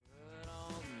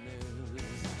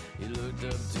looked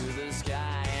up to the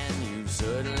sky and you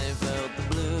certainly felt the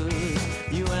blues.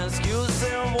 You ask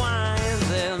yourself, why is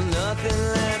there nothing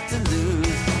left to lose?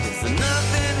 Is there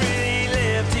nothing really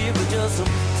left here but just some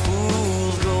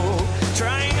fool's gold?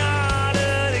 Trying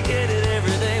harder to get it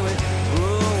every day with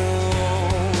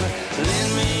room.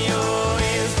 Lend me your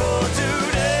ears for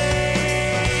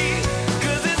today,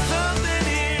 'cause it's something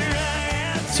here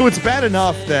I have. So it's bad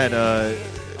enough that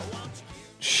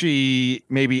she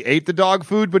maybe ate the dog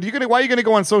food, but why are you going to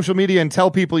go on social media and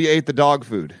tell people you ate the dog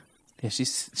food? Yeah, she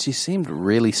seemed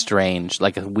really strange,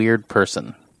 like a weird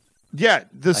person. Yeah,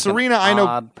 the Like Serena, an I know.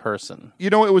 odd person.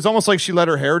 You know, it was almost like she let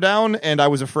her hair down, and I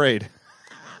was afraid.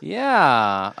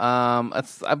 Yeah,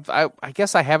 I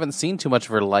guess I haven't seen too much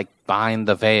of her, like behind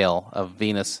the veil of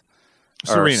Venus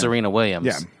or Serena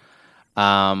Williams.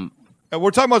 Yeah.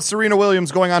 We're talking about Serena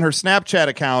Williams going on her Snapchat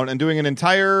account and doing an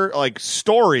entire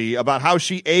story about how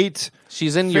she ate.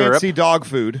 She's in fancy Europe. dog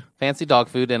food. Fancy dog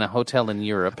food in a hotel in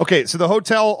Europe. Okay, so the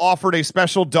hotel offered a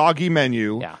special doggy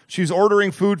menu. Yeah. She's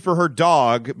ordering food for her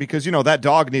dog because, that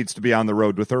dog needs to be on the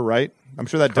road with her, right? I'm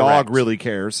sure that Correct. dog really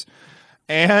cares.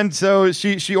 And so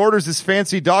she orders this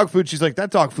fancy dog food. She's like,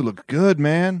 that dog food looks good,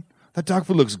 man. That dog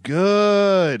food looks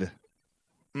good.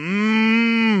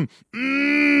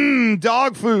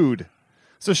 Dog food.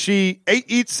 So she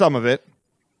eats some of it,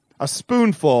 a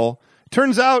spoonful.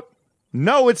 Turns out,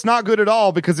 no, it's not good at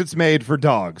all because it's made for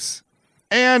dogs.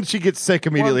 And she gets sick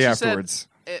immediately Well, she afterwards.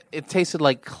 said it tasted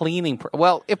like cleaning.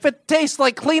 Well, if it tastes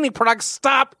like cleaning products,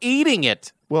 stop eating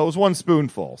it. Well, it was one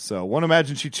spoonful, so one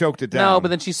imagine she choked it down. No, but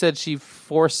then she said she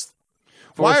forced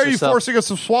Why are you herself- forcing us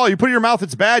to swallow? You put it in your mouth,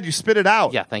 it's bad, you spit it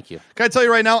out. Yeah, thank you. Can I tell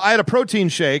you right now, I had a protein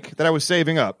shake that I was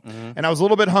saving up, and I was a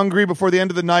little bit hungry before the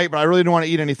end of the night, but I really didn't want to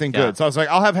eat anything Yeah. good. So I was like,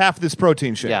 I'll have half this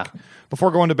protein shake Yeah.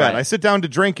 before going to bed. Right. I sit down to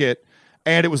drink it,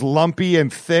 and it was lumpy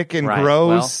and thick and Right.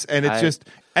 gross, Well, and it's just...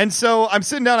 And so I'm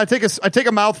sitting down, I take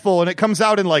a mouthful, and it comes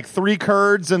out in 3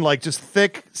 curds and just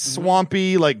thick,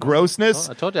 swampy, grossness.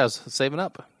 I told you I was saving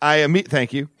up.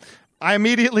 Thank you. I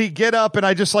immediately get up and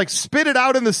I just spit it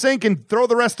out in the sink and throw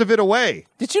the rest of it away.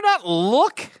 Did you not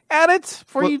look at it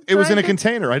before you? It was in a drank it?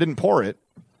 container. I didn't pour it.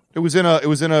 It was in a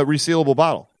resealable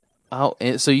bottle. Oh,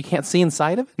 so you can't see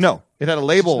inside of it? No, it had a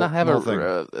label. Does it not have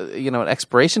thing. an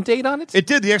expiration date on it? It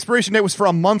did. The expiration date was for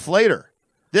a month later.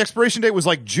 The expiration date was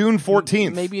June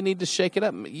 14th. Maybe you need to shake it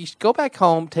up. You should go back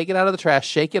home, take it out of the trash,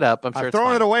 shake it up. I'm sure I've it's thrown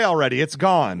fine. it away already. It's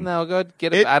gone. No, go ahead,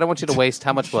 get it. I don't want you to waste.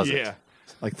 How much was it? Yeah,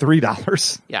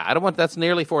 $3. Yeah, I don't want. That's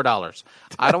nearly $4.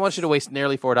 I don't want you to waste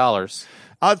nearly $4.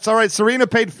 It's all right. Serena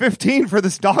paid 15 for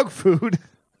this dog food.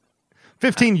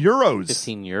 15 euros.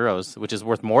 15 euros, which is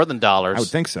worth more than dollars. I would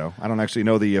think so. I don't actually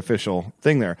know the official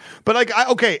thing there. But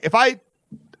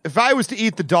if I was to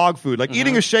eat the dog food,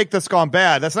 eating a shake that's gone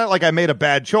bad, that's not like I made a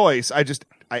bad choice. I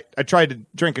tried to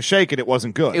drink a shake and it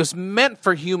wasn't good. It was meant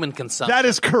for human consumption. That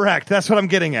is correct. That's what I'm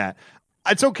getting at.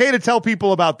 It's okay to tell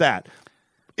people about that.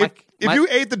 If you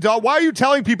ate the dog, why are you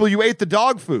telling people you ate the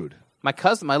dog food? My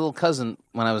little cousin,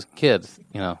 when I was a kid,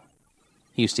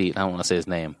 he used to eat. I don't want to say his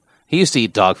name. He used to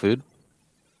eat dog food.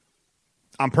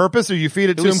 On purpose, or you feed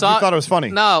it to him because you thought it was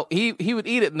funny? No, he would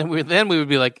eat it, and then we would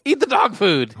be like, "Eat the dog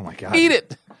food." Oh my God. Eat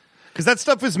it. Because that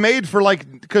stuff is made for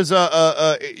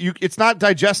it's not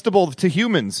digestible to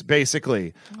humans,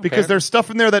 basically. Because there's stuff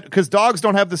in there because dogs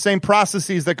don't have the same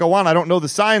processes that go on. I don't know the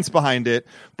science behind it,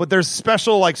 but there's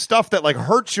special stuff that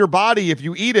hurts your body if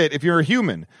you eat it if you're a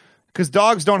human. Because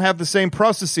dogs don't have the same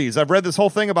processes. I've read this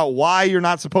whole thing about why you're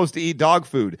not supposed to eat dog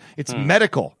food. It's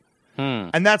medical.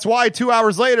 And that's why 2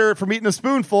 hours later, from eating a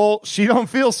spoonful, she don't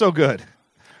feel so good.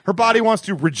 Her body wants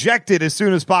to reject it as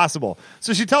soon as possible.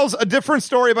 So she tells a different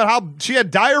story about how she had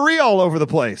diarrhea all over the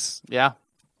place. Yeah.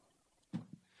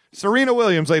 Serena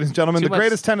Williams, ladies and gentlemen, the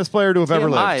greatest tennis player to have ever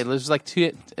lived.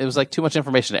 It was too much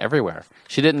information everywhere.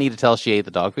 She didn't need to tell us she ate the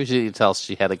dog food. She didn't need to tell us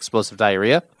she had explosive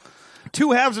diarrhea.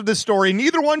 Two halves of this story.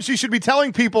 Neither one she should be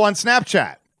telling people on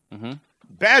Snapchat.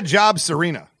 Bad job,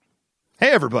 Serena.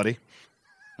 Hey, everybody.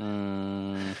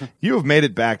 You have made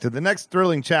it back to the next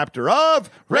thrilling chapter of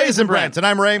Raisin Brent. And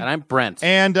I'm Ray. And I'm Brent.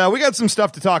 And we got some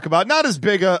stuff to talk about. Not as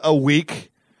big a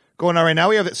week going on right now.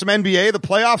 We have some NBA. The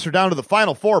playoffs are down to the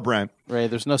Final Four, Brent. Ray,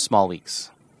 there's no small weeks.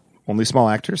 Only small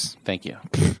actors. Thank you.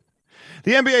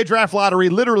 The NBA draft lottery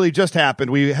literally just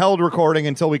happened. We held recording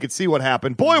until we could see what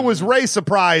happened. Boy, was Ray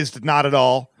surprised, not at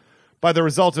all, by the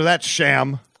result of that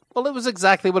sham. Well, it was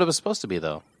exactly what it was supposed to be,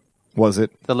 though. Was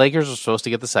it? The Lakers were supposed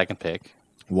to get the second pick.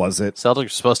 Was it? Celtics were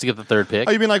supposed to get the third pick.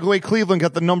 Oh, you mean like the way Cleveland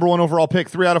got the number 1 overall pick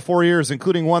 3 out of 4 years,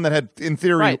 including one that had, in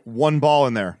theory, Right. one ball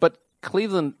in there? But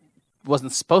Cleveland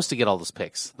wasn't supposed to get all those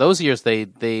picks. Those years they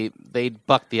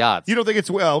bucked the odds. You don't think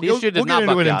it's well? This year did not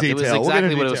buck the odds. It was We'll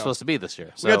exactly what it was supposed to be this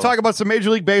year. So. We got to talk about some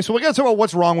Major League Baseball. We got to talk about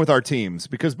what's wrong with our teams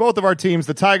because both of our teams,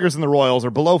 the Tigers and the Royals,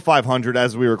 are below 500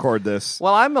 as we record this.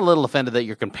 Well, I'm a little offended that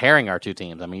you're comparing our two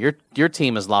teams. I mean, your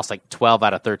team has lost like 12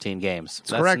 out of 13 games.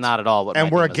 That's correct. Not at all what.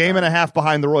 And we're a game and a half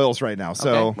behind the Royals right now.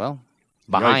 So okay, well,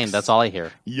 behind. Yikes. That's all I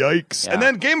hear. Yikes! Yeah. And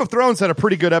then Game of Thrones had a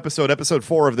pretty good episode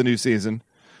 4 of the new season.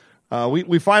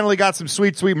 We finally got some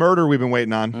sweet murder we've been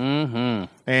waiting on. Mm-hmm.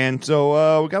 And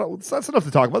so that's enough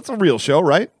to talk about. It's a real show,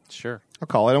 right? Sure. I'll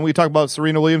call it. And we talk about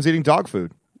Serena Williams eating dog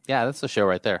food. Yeah, that's the show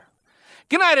right there.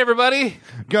 Good night, everybody.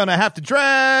 Gonna have to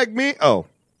drag me. Oh,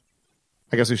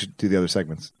 I guess we should do the other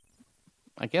segments.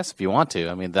 I guess if you want to.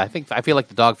 I mean, I feel like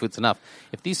the dog food's enough.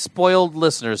 If these spoiled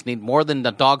listeners need more than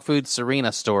the dog food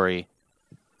Serena story,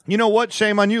 you know what?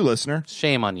 Shame on you, listener.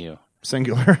 Shame on you.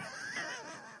 Singular.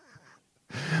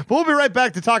 But we'll be right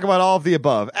back to talk about all of the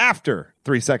above after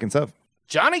 3 seconds of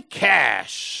Johnny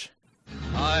Cash.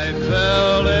 I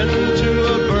fell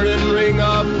into a burning ring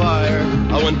of fire.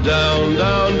 I went down,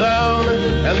 down, down,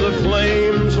 and the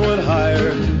flames went higher.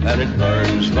 And it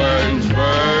burns, burns,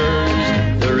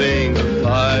 burns, the ring of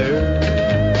fire,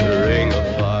 the ring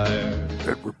of fire.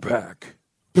 And we're back.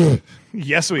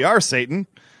 Yes, we are, Satan.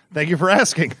 Thank you for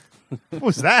asking. What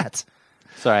was that?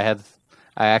 Sorry,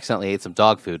 I accidentally ate some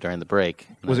dog food during the break.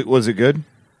 Was it good?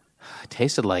 It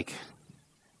tasted like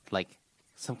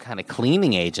some kind of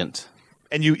cleaning agent.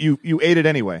 And you ate it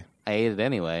anyway. I ate it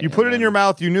anyway. You put it in your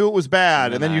mouth. You knew it was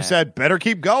bad, and then you said, "Better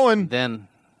keep going." Then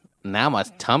now my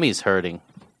tummy's hurting.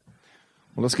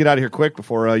 Well, let's get out of here quick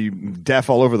before you deaf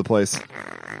all over the place.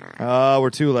 We're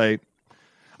too late.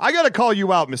 I got to call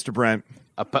you out, Mr. Brent.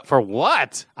 But for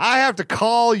what? I have to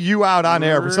call you out on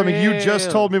air for something you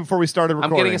just told me before we started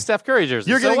recording. I'm getting a Steph Curry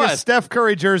jersey. You're getting a Steph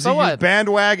Curry jersey, you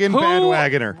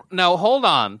bandwagoner. No, hold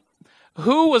on.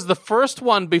 Who was the first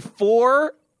one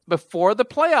before the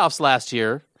playoffs last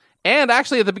year, and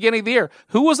actually at the beginning of the year?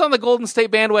 Who was on the Golden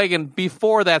State bandwagon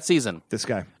before that season? This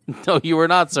guy. No, you were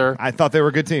not, sir. I thought they were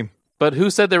a good team. But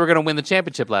who said they were going to win the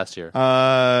championship last year?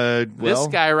 This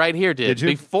guy right here did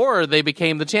before they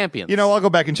became the champions. You know, I'll go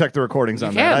back and check the recordings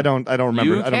on that. I don't remember. I don't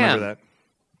remember that.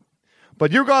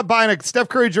 But you're going buying a Steph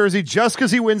Curry jersey just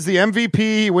because he wins the MVP,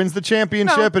 he wins the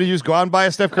championship, and you just go out and buy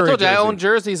a Steph Curry jersey. I own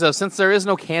jerseys of, since there is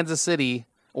no Kansas City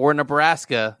or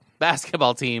Nebraska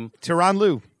basketball team. Tyronn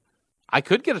Lue. I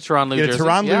could get a Tyronn Lue jersey. Get a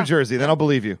Tyronn Lue jersey, then I'll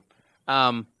believe you.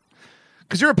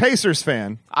 Because you're a Pacers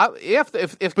fan. If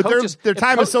but coaches, their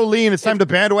time is so lean, it's time to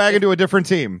bandwagon to a different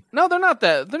team. No, they're not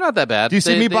that bad. Do you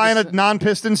see me buying a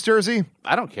non-Pistons jersey?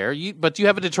 I don't care. But you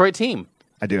have a Detroit team.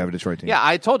 I do have a Detroit team. Yeah,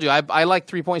 I told you. I like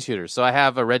 3-point shooters. So I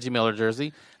have a Reggie Miller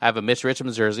jersey. I have a Mitch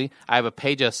Richmond jersey. I have a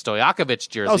Peja Stojakovic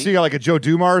jersey. Oh, so you got like a Joe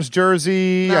Dumars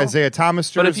jersey, Isaiah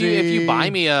Thomas jersey. But if you buy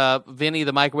me a Vinny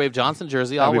the Microwave Johnson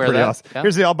jersey, I'll wear that. Awesome. Yeah.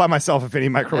 Here's the I'll buy myself a Vinny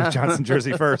Microwave Johnson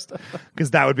jersey first because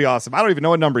that would be awesome. I don't even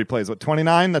know what number he plays. What,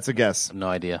 29? That's a guess. No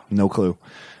idea. No clue.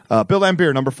 Bill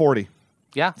Laimbeer, number 40.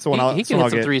 Yeah, he can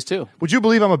hit some threes too. Would you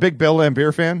believe I'm a big Bill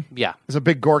Laimbeer fan? Yeah. He's a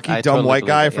big gorky, dumb white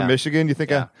guy from Michigan. You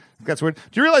think that's weird?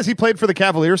 Do you realize he played for the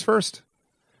Cavaliers first?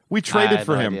 We traded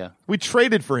for him. Idea. We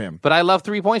traded for him. But I love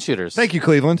 3-point shooters. Thank you,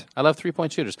 Cleveland. I love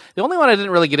 3-point shooters. The only one I didn't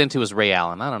really get into was Ray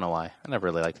Allen. I don't know why. I never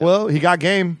really liked him. Well, he got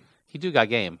game. He got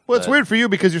game. Well, it's weird for you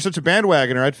because you're such a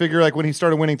bandwagoner. I'd figure like when he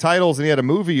started winning titles and he had a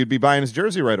movie, you'd be buying his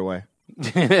jersey right away.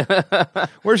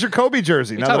 Where's your Kobe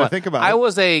jersey? Now that I think about it. I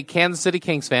was a Kansas City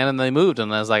Kings fan, and they moved,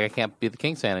 and I was like, I can't be the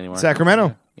Kings fan anymore.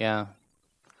 Sacramento. Yeah.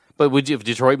 But if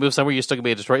Detroit moved somewhere, you're still going to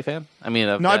be a Detroit fan? I mean,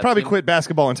 no, I'd probably quit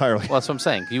basketball entirely. Well, that's what I'm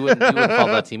saying. You wouldn't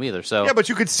follow that team either. So yeah, but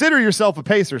you consider yourself a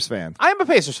Pacers fan. I am a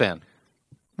Pacers fan.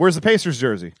 Where's the Pacers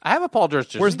jersey? I have a Paul George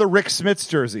jersey. Where's the Rick Smits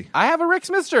jersey? I have a Rick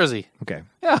Smits jersey. Okay.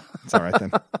 Yeah. It's all right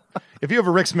then. If you have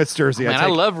a Rick Smits jersey, I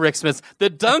love Rick Smits. The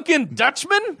Duncan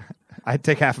Dutchman? I'd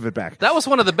take half of it back. That was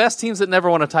one of the best teams that never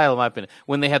won a title, in my opinion.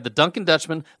 When they had the Duncan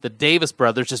Dutchman, the Davis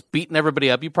brothers just beating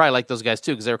everybody up. You probably like those guys,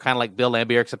 too, because they were kind of like Bill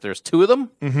Laimbeer, except there's two of them,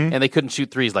 and they couldn't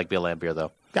shoot threes like Bill Laimbeer,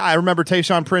 though. Yeah, I remember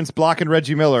Tayshaun Prince blocking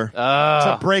Reggie Miller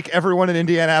to break everyone in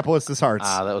Indianapolis' hearts.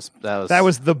 That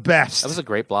was the best. That was a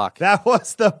great block. That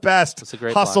was the best That's a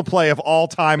great hustle block. play of all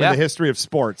time in the history of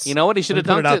sports. You know what? He should have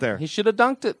dunked it. Out there. He should have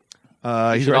dunked it.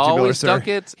 He's Reggie Miller, sir. Dunk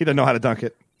it. He doesn't know how to dunk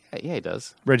it. Yeah, he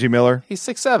does. Reggie Miller. He's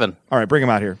 6'7". All right, bring him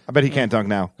out here. I bet he can't dunk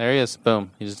now. There he is.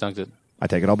 Boom. He just dunked it. I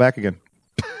take it all back again.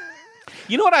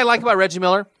 You know what I like about Reggie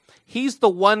Miller? He's the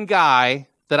one guy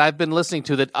that I've been listening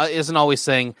to that isn't always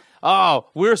saying, oh,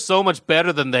 we're so much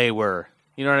better than they were.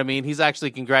 You know what I mean? He's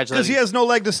actually congratulating. Because he has no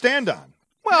leg to stand on.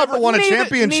 Well, never won a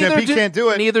championship. He can't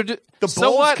do it. Neither do the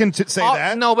Bulls can say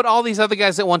that. No, but all these other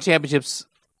guys that won championships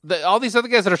all these other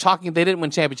guys that are talking, they didn't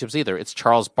win championships either. It's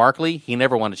Charles Barkley. He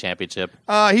never won a championship.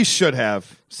 He should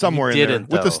have somewhere He in there.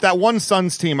 didn't, With though. that one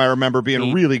Suns team, I remember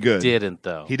being really good. Didn't,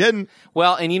 though. He didn't.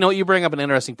 Well, and you know what? You bring up an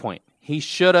interesting point. He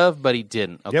should have, but he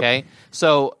didn't, okay? Yep.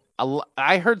 So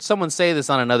I heard someone say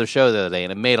this on another show the other day,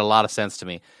 and it made a lot of sense to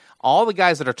me. All the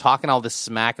guys that are talking all this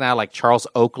smack now, like Charles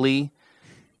Oakley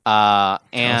and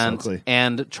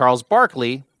Charles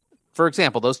Barkley, for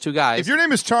example, those two guys. If your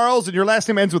name is Charles and your last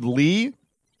name ends with Lee,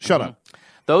 shut up.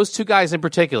 Those two guys in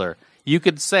particular, you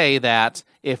could say that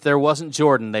if there wasn't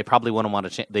Jordan, they probably wouldn't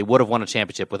want they would have won a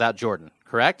championship without Jordan,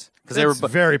 correct? Because It's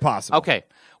very possible. Okay.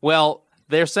 Well,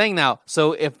 they're saying now,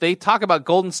 so if they talk about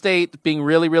Golden State being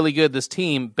really, really good, this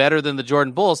team, better than the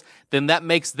Jordan Bulls, then that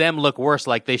makes them look worse,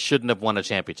 like they shouldn't have won a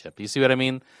championship. You see what I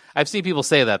mean? I've seen people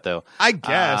say that, though. I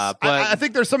guess. But I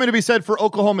think there's something to be said for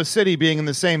Oklahoma City being in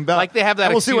the same belt. like they have that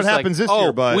And we'll see excuse, what happens like, this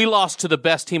year, but we lost to the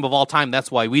best team of all time.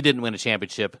 That's why we didn't win a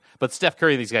championship. But Steph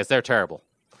Curry and these guys, they're terrible.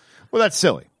 well, that's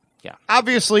silly. Yeah.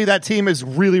 Obviously, that team is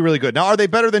really, really good. Now, are they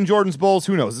better than Jordan's Bulls?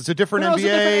 Who knows? It's a different Who knows, NBA. a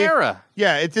different era.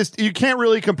 Yeah, it just you can't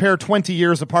really compare 20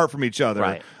 years apart from each other.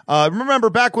 Right.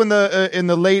 Remember back when in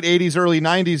the late 80s, early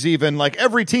 90s, even like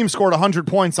every team scored 100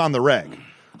 points on the reg.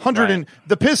 100 Right. and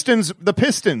the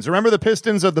Pistons. Remember the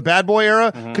Pistons of the bad boy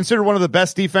era, considered one of the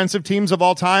best defensive teams of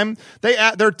all time.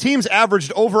 Their teams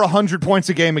averaged over 100 points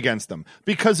a game against them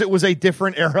because it was a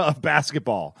different era of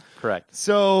basketball. Correct.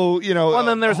 So Well, and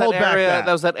then there's hold that back area.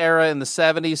 That was that era in the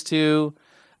 70s too,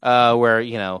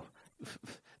 where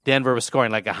Denver was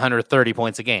scoring like 130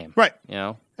 points a game. Right. You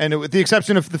know. And with the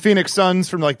exception of the Phoenix Suns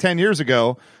from like 10 years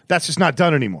ago, that's just not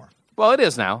done anymore. Well, it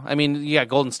is now. I mean, you got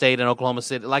Golden State and Oklahoma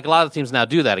City. Like a lot of teams now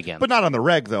do that again. But not on the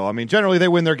reg, though. I mean, generally they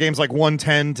win their games like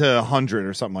 110 to 100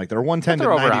 or something like that, or 110 they're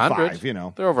to over 95, 100. you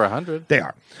know. They're over 100. They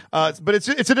are. But it's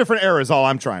a different era is all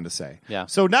I'm trying to say. Yeah.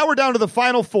 So now we're down to the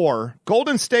final four.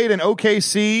 Golden State and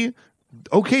OKC.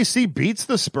 OKC beats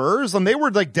the Spurs, and they were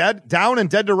like down and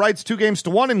dead to rights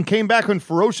 2-1 and came back and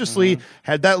ferociously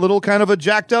had that little kind of a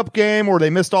jacked up game where they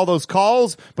missed all those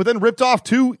calls, but then ripped off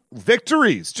 2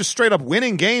 victories, just straight up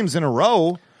winning games in a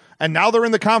row. And now they're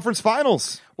in the conference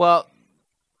finals. Well,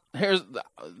 And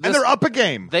they're up a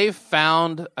game. They've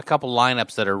found a couple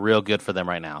lineups that are real good for them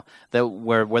right now. That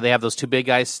where they have those two big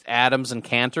guys, Adams and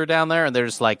Cantor, down there, and they're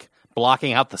just like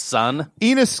blocking out the sun.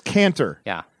 Enes Kanter.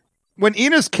 Yeah. When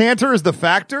Enes Kanter is the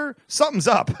factor, something's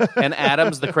up. And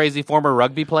Adams, the crazy former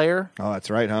rugby player. Oh, that's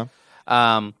right,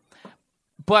 huh?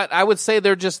 But I would say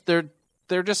they're just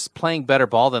playing better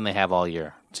ball than they have all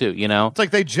year, too, you know? It's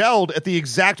like they gelled at the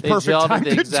exact perfect gelled at time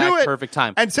the to exact do it. perfect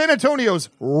time. And San Antonio's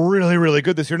really, really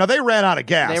good this year. Now, they ran out of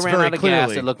gas They ran very out of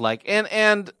clearly. gas, it looked like.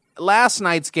 And last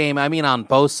night's game, I mean, on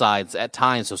both sides, at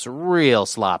times, was real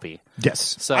sloppy.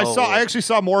 Yes. So- I actually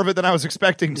saw more of it than I was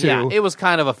expecting to. Yeah, it was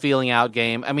kind of a feeling out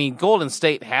game. I mean, Golden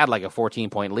State had like a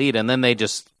 14-point lead, and then they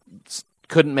just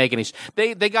couldn't make any.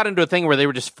 They got into a thing where they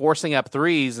were just forcing up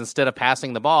threes instead of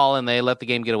passing the ball, and they let the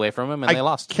game get away from them, and they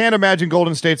lost. Can't imagine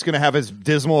Golden State's going to have as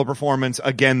dismal a performance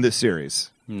again this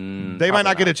series. They might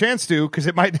not get a chance to because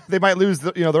they might lose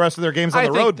the rest of their games on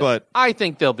the road. But I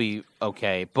think they'll be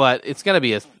okay. But it's going to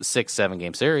be a 6-7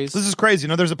 game series. this is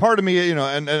crazy. There's a part of me,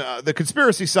 and the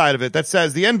conspiracy side of it that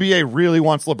says the NBA really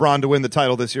wants LeBron to win the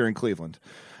title this year in Cleveland.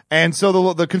 And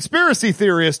so the conspiracy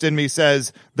theorist in me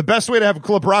says the best way to have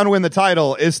LeBron win the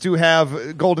title is to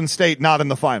have Golden State not in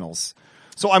the finals.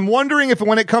 So I'm wondering if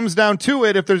when it comes down to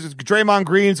it, if there's Draymond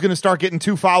Green's going to start getting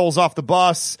 2 fouls off the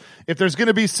bus, if there's going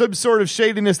to be some sort of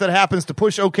shadiness that happens to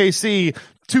push OKC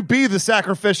to be the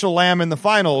sacrificial lamb in the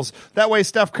finals. That way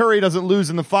Steph Curry doesn't lose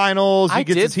in the finals. He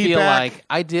gets his heat back.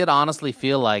 I did honestly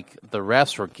feel like the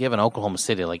refs were giving Oklahoma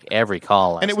City like every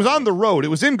call. And it was on the road. It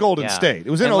was in Golden State. It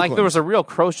was in and Oakland. Like there was a real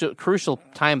crucial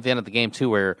time at the end of the game too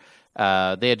where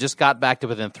they had just got back to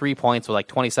within 3 points with like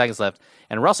 20 seconds left.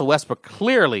 And Russell Westbrook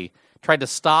clearly tried to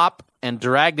stop and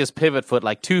dragged his pivot foot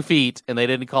like 2 feet, and they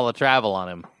didn't call a travel on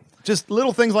him. Just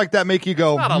little things like that make you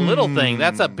go, Not a little thing.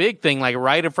 That's a big thing, like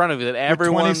right in front of you that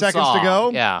everyone 20 seconds saw. to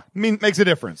go? Yeah. Makes a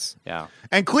difference. Yeah.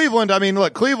 And Cleveland,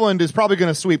 look, Cleveland is probably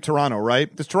going to sweep Toronto,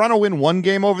 right? Does Toronto win one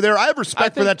game over there? I have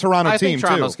respect for that Toronto I team, think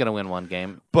Toronto's too. going to win one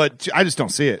game. But I just don't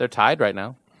see it. They're tied right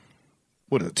now.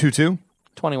 What is it, 2-2?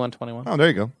 21-21. Oh, there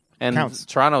you go. And Counts.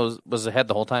 Toronto was ahead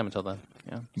the whole time until then.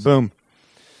 Yeah. Boom.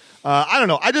 I don't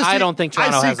know. I don't think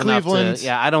Toronto I see has Cleveland. enough to.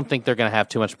 Yeah, I don't think they're going to have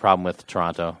too much problem with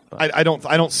Toronto. But. I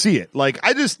don't see it. Like the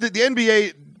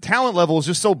NBA talent level is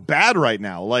just so bad right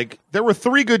now. Like there were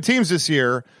 3 good teams this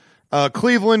year,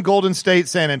 Cleveland, Golden State,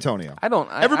 San Antonio.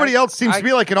 Everybody else seems to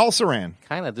be like an also-ran.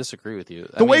 Kind of disagree with you.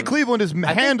 The way Cleveland is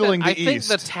handling the East. I think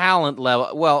the talent level.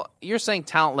 Well, you're saying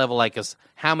talent level like us.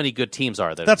 How many good teams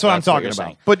are there? That's what I'm talking about.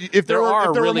 Saying. But if there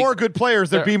were really, more good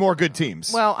players, there'd be more good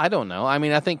teams. Well, I don't know. I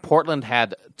mean, I think Portland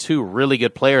had 2 really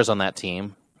good players on that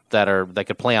team that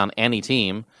could play on any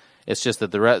team. It's just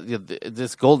that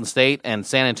this Golden State and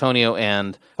San Antonio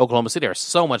and Oklahoma City are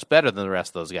so much better than the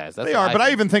rest of those guys. They are, but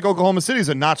I even think Oklahoma City's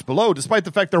a notch below, despite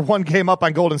the fact they're 1 game up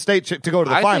on Golden State to go to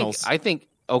the finals. I think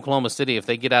Oklahoma City, if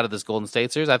they get out of this Golden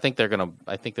State series, I think they're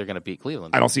gonna beat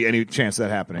Cleveland. I don't see any chance of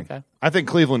that happening. Okay. I think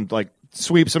Cleveland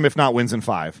sweeps them, if not wins in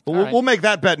 5. But we'll make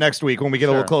that bet next week when we get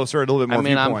a little closer, a little bit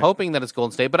more. I'm hoping that it's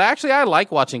Golden State, but actually, I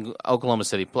like watching Oklahoma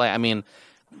City play. I mean,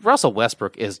 Russell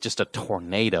Westbrook is just a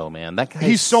tornado, man. That guy,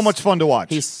 he's so much fun to watch.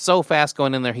 He's so fast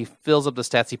going in there. He fills up the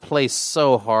stats. He plays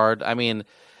so hard. I mean,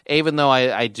 even though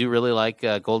I do really like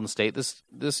Golden State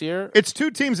this year, it's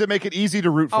 2 teams that make it easy to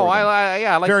root for.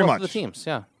 I like very both much of the teams.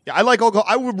 Yeah. I like Oklahoma.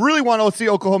 I would really want to see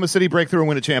Oklahoma City break through and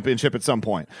win a championship at some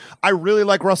point. I really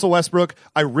like Russell Westbrook.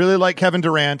 I really like Kevin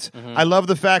Durant. Mm-hmm. I love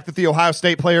the fact that the Ohio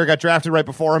State player got drafted right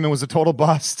before him and was a total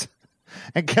bust.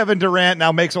 And Kevin Durant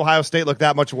now makes Ohio State look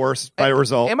that much worse by a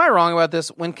result. Am I wrong about this?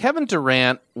 When Kevin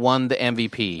Durant won the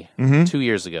MVP 2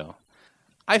 years ago,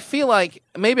 I feel like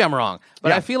maybe I'm wrong,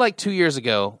 but I feel like 2 years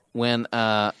ago when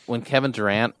Kevin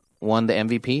Durant won the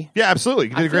MVP, yeah, absolutely,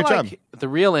 he did a great job. The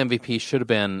real MVP should have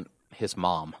been his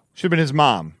mom. Should have been his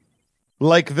mom,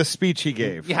 like the speech he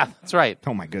gave. Yeah, that's right.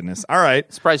 Oh my goodness! All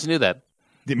right, surprised you knew that.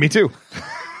 Me too.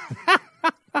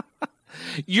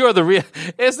 You're the real.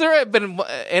 Has there been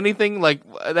anything like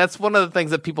that's one of the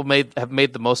things that people have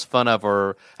made the most fun of,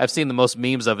 or I've seen the most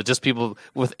memes of it? Just people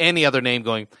with any other name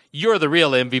going, "You're the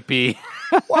real MVP."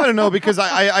 Well, I don't know, because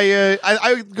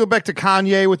I go back to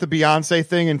Kanye with the Beyonce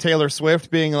thing and Taylor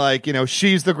Swift being like,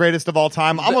 she's the greatest of all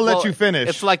time. I'm gonna let you finish.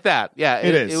 It's like that. Yeah,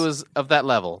 it is. It was of that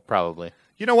level, probably.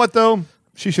 You know what though?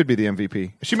 She should be the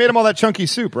MVP. She made him all that chunky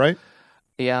soup, right?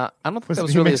 Yeah, I don't think that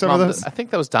was he really make his some mom. of those? I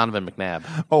think that was Donovan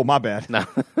McNabb. Oh, my bad. No,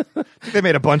 they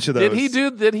made a bunch of those. Did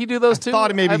he do those too? I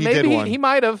thought maybe he did one. He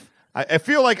might have. I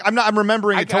feel like I'm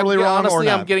remembering it totally wrong. Honestly, or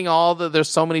not. I'm getting there's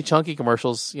so many chunky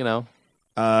commercials.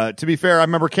 To be fair, I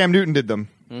remember Cam Newton did them.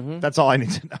 Mm-hmm. That's all I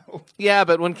need to know. Yeah,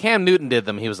 but when Cam Newton did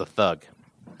them, he was a thug.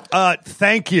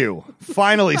 Thank you.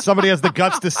 Finally, somebody has the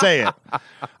guts to say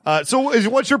it. So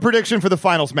what's your prediction for the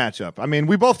finals matchup? I mean,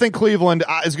 we both think Cleveland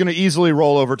is going to easily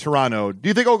roll over Toronto. Do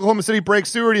you think Oklahoma City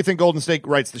breaks through, or do you think Golden State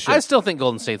rights the ship? I still think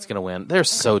Golden State's going to win. They're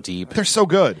so deep. They're so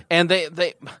good. And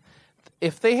they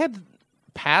if they had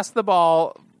passed the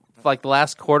ball like the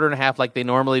last quarter and a half like they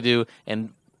normally do,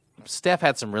 and Steph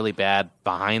had some really bad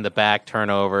behind-the-back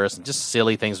turnovers and just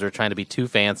silly things that were trying to be too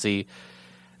fancy,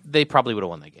 they probably would have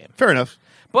won that game. Fair enough.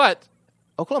 But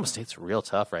Oklahoma State's real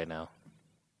tough right now.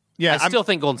 Yeah, I still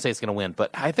think Golden State's going to win,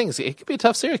 but I think it could be a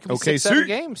tough series. It could be 6-7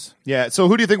 games. Yeah. So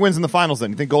who do you think wins in the finals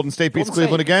then? You think Golden State beats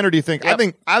Cleveland again, or do you think?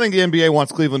 Yep. I think the NBA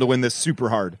wants Cleveland to win this super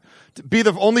hard. To be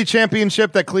the only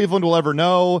championship that Cleveland will ever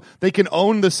know. They can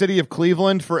own the city of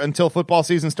Cleveland until football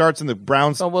season starts and the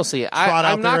Browns. Well, we'll see.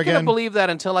 I'm not going to believe that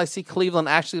until I see Cleveland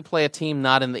actually play a team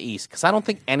not in the East, because I don't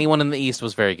think anyone in the East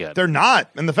was very good. They're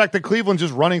not. And the fact that Cleveland's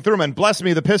just running through them, and bless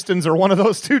me, the Pistons are one of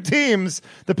those 2 teams.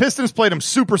 The Pistons played them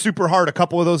super, super hard a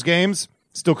couple of those games.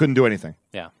 Still couldn't do anything.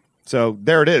 Yeah. So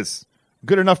there it is.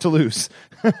 Good enough to lose.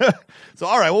 So,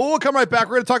 all right. Well, we'll come right back.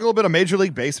 We're going to talk a little bit of Major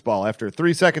League Baseball after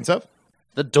 3 seconds of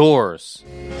The Doors.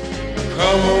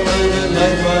 Come on, baby,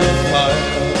 light my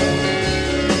fire.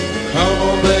 Come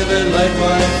on, baby, light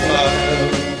my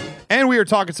fire. And we are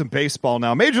talking some baseball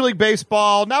now. Major League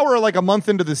Baseball. Now we're like a month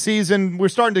into the season. We're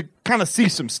starting to kind of see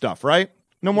some stuff, right?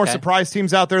 No more surprise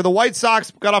teams out there. The White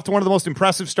Sox got off to one of the most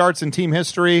impressive starts in team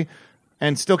history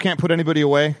and still can't put anybody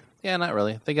away. Yeah, not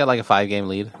really. They got like a 5-game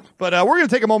lead. But we're going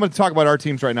to take a moment to talk about our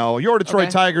teams right now. Your Detroit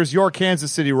Tigers, your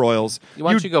Kansas City Royals.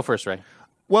 Why don't you go first, Ray?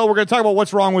 Well, we're going to talk about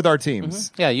what's wrong with our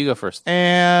teams. Mm-hmm. Yeah, you go first.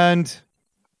 And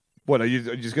what, are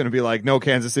you just going to be like, no,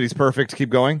 Kansas City's perfect, keep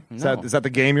going? No. Is that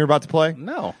the game you're about to play?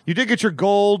 No. You did get your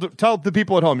gold. Tell the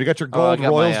people at home, you got your gold I got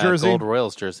Royals my, jersey? Gold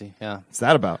Royals jersey, yeah. What's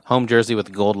that about? Home jersey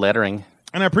with gold lettering.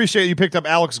 And I appreciate you picked up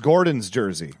Alex Gordon's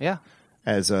jersey. Yeah.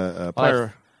 As a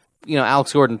player.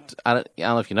 Alex Gordon, I don't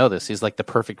know if you know this, he's like the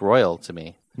perfect Royal to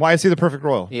me. Why is he the perfect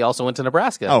Royal? He also went to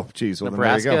Nebraska. Oh, geez. Well,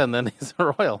 Nebraska, then there you go. and then he's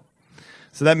a Royal.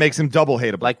 So that makes him double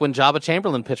hateable. Like when Jabba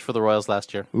Chamberlain pitched for the Royals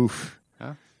last year. Oof.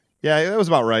 Huh? Yeah, that was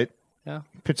about right. Yeah.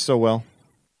 Pitched so well.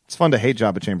 It's fun to hate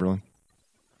Jabba Chamberlain.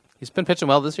 He's been pitching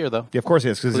well this year, though. Yeah, of course he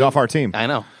is, because he's off our team. I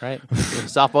know, right?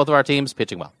 He's off both of our teams,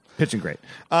 pitching well. Pitching great.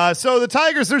 So the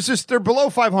Tigers, they're below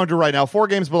 500 right now. 4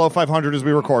 games below 500 as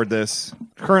we record this.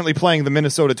 Currently playing the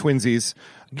Minnesota Twinsies.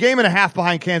 Game and a half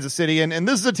behind Kansas City. And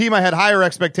this is a team I had higher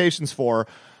expectations for.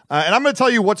 And I'm going to tell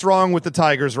you what's wrong with the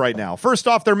Tigers right now. First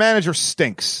off, their manager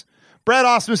stinks. Brad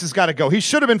Ausmus has got to go. He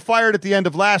should have been fired at the end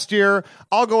of last year.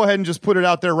 I'll go ahead and just put it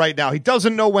out there right now. He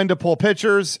doesn't know when to pull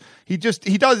pitchers. He just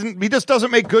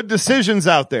doesn't make good decisions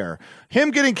out there.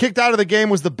 Him getting kicked out of the game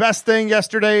was the best thing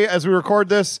yesterday as we record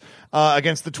this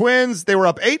against the Twins. They were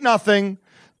up 8-0.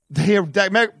 They are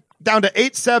down to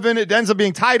 8-7. It ends up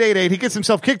being tied 8-8. He gets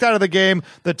himself kicked out of the game.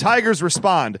 The Tigers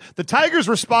respond. The Tigers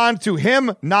respond to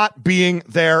him not being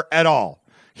there at all.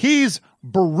 He's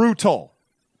brutal.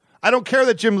 I don't care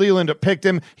that Jim Leland picked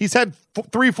him. He's had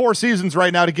 3-4 seasons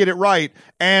right now to get it right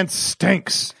and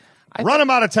stinks. Run him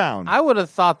out of town. I would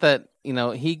have thought that,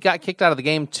 he got kicked out of the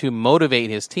game to motivate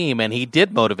his team, and he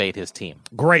did motivate his team.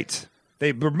 Great.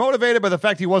 They were motivated by the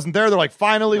fact he wasn't there. They're like,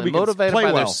 finally, we can play by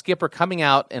well. Their skipper coming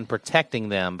out and protecting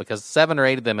them because 7 or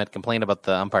 8 of them had complained about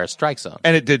the umpire's strike zone.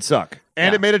 And it did suck.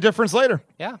 And it made a difference later.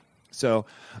 Yeah. So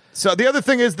the other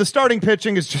thing is the starting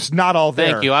pitching is just not all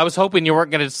there. Thank you. I was hoping you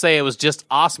weren't going to say it was just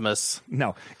Ausmus.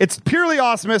 No, it's purely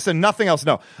Ausmus and nothing else.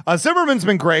 No, Zimmerman's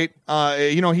been great.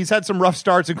 He's had some rough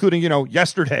starts, including,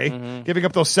 yesterday, giving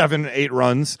up those 7-8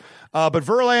 runs. But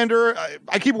Verlander,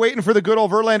 I keep waiting for the good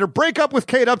old Verlander. Break up with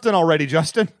Kate Upton already,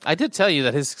 Justin. I did tell you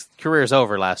that his career's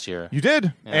over last year. You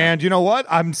did. Yeah. And you know what?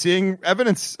 I'm seeing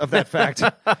evidence of that fact.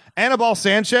 Anibal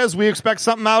Sanchez, we expect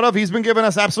something out of. He's been giving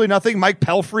us absolutely nothing. Mike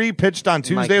Pelfrey pitched on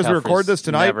Tuesday as we record this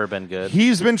tonight. Never been good.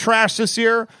 He's been trashed this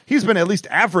year. He's been at least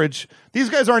average. These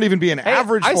guys aren't even being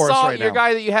average for us right now. I saw your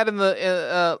guy that you had in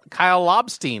the Kyle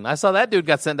Lobstein. I saw that dude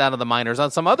got sent down to the minors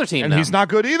on some other team. And he's not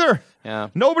good either. Yeah.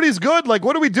 Nobody's good. Like,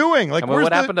 what are we doing? Like,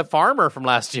 what happened to Farmer from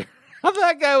last year?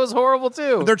 That guy was horrible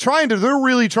too. They're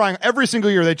really trying. Every single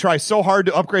year they try so hard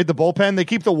to upgrade the bullpen. They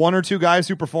keep the 1 or 2 guys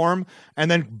who perform and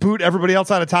then boot everybody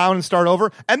else out of town and start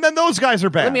over. And then those guys are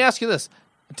bad. Let me ask you this.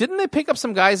 Didn't they pick up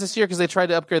some guys this year because they tried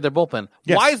to upgrade their bullpen?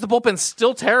 Yes. Why is the bullpen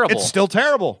still terrible? It's still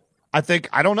terrible. I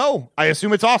don't know. I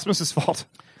assume it's Ausmus's fault.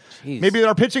 Jeez. Maybe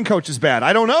our pitching coach is bad.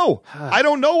 I don't know. I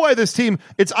don't know why this team,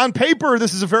 it's on paper,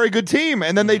 this is a very good team.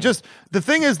 And then the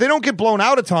thing is, they don't get blown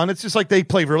out a ton. It's just like they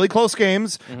play really close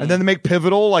games, and then they make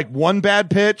pivotal, like one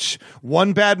bad pitch,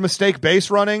 one bad mistake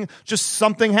base running. Just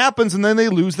something happens, and then they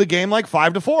lose the game like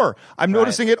 5-4. I'm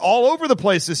noticing it all over the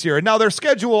place this year. And now their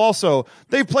schedule also,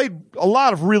 they've played a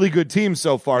lot of really good teams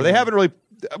so far. They haven't really,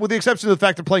 with the exception of the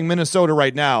fact they're playing Minnesota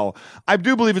right now, I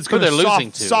do believe it's going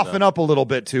to soften up a little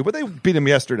bit too. But they beat them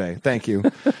yesterday. Thank you.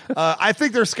 I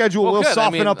think their schedule will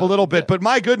soften up a little bit. But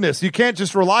my goodness, you can't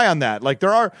just rely on that. Like,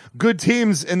 there are good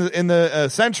teams in the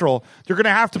Central. You're going to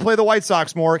have to play the White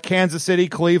Sox more. Kansas City,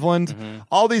 Cleveland,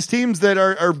 all these teams that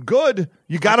are good.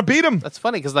 You got to beat them. That's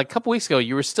funny because like a couple weeks ago,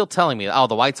 you were still telling me,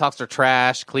 the White Sox are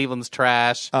trash, Cleveland's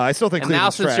trash. I still think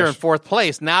Cleveland's trash. And now since you're in 4th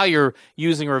place, now you're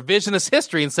using revisionist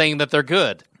history and saying that they're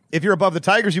good. If you're above the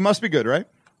Tigers, you must be good, right?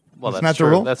 Well, that's not true.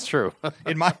 The rule. That's true.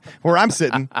 Where I'm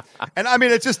sitting. And I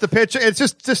mean, it's just the pitch. It's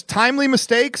just timely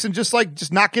mistakes and just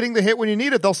not getting the hit when you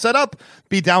need it. They'll set up,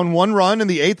 be down 1 run in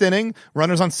the 8th inning,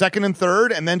 runners on 2nd and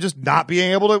 3rd, and then just not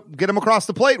being able to get them across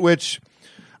the plate, which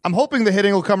I'm hoping the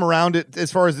hitting will come around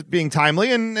as far as it being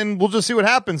timely, and we'll just see what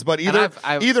happens. But either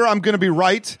I'm going to be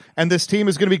right, and this team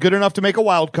is going to be good enough to make a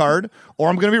wild card, or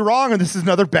I'm going to be wrong, and this is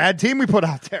another bad team we put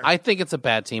out there. I think it's a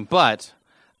bad team, but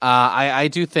I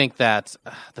do think that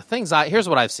the things here's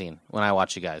what I've seen when I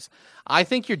watch you guys. I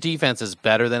think your defense is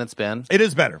better than it's been. It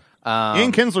is better.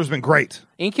 Ian Kinsler's been great.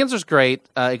 Ian Kinsler's great.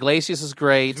 Iglesias is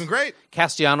great. He's been great.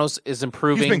 Castellanos is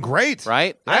improving. He's been great.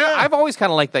 Right? Yeah. I've always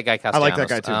kind of liked that guy, Castellanos. I like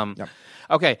that guy, too. Yep.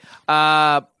 Okay.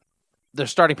 Their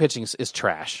starting pitching is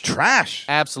trash. Trash.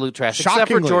 Absolute trash. Shockingly.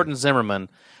 Except for Jordan Zimmerman.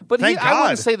 But I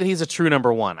wouldn't say that he's a true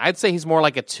number 1. I'd say he's more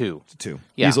like a 2. It's a 2.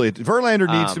 Yeah. Easily. Verlander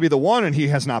needs to be the 1, and he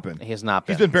has not been. He has not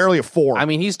been. He's been barely a 4. I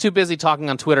mean, he's too busy talking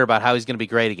on Twitter about how he's going to be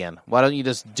great again. Why don't you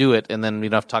just do it, and then you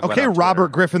don't have to talk about it on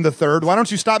Robert Griffin III. Why don't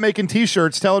you stop making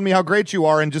T-shirts telling me how great you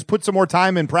are and just put some more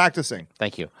time in practicing?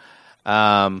 Thank you.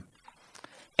 And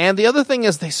the other thing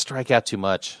is they strike out too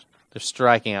much. They're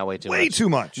striking out way too much. Way too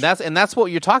much. That's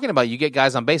what you're talking about. You get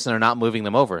guys on base and they're not moving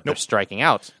them over. Nope. They're striking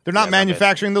out. They're not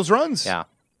manufacturing those runs. Yeah.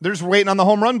 They're just waiting on the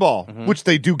home run ball, which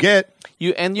they do get.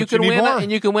 You can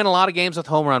win a lot of games with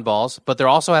home run balls, but there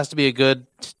also has to be a good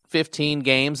 15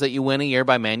 games that you win a year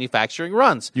by manufacturing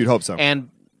runs. You'd hope so. And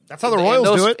that's how the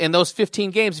Royals do it. In those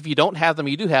 15 games, if you don't have them,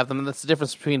 you do have them, and that's the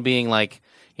difference between being like,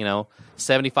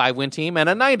 75-win team and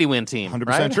a 90-win team. 100%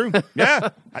 right? true. Yeah.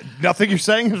 Nothing you're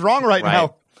saying is wrong right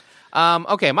now.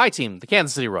 Okay, my team, the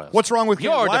Kansas City Royals. What's wrong with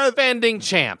your why are- defending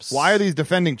champs? Why are these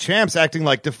defending champs acting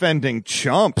like defending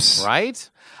chumps? Right?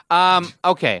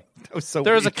 Okay. That was so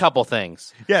There's a weak. couple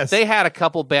things. Yes. They had a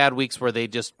couple bad weeks where they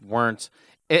just weren't.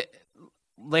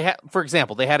 For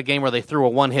example, they had a game where they threw a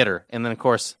one-hitter, and then, of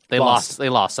course, they lost. They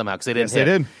lost somehow because they didn't Yes, hit.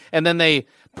 they did. And then they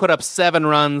put up 7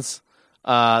 runs.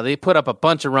 They put up a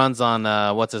bunch of runs on,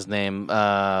 what's his name?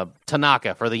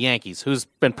 Tanaka for the Yankees, who's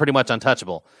been pretty much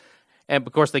untouchable. And,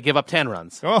 of course, they give up 10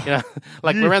 runs. Oh. You know?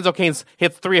 Like Lorenzo Cain's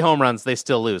hits 3 home runs, they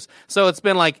still lose. So it's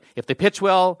been like, if they pitch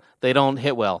well, they don't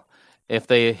hit well. If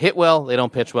they hit well, they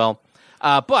don't pitch well.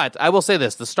 But I will say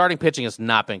this, the starting pitching has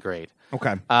not been great.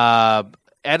 Okay.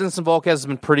 Edinson Volquez has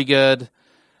been pretty good.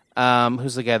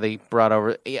 Who's the guy they brought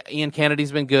over? Ian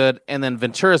Kennedy's been good. And then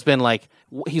Ventura's been like,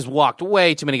 he's walked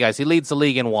way too many guys. He leads the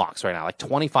league in walks right now, like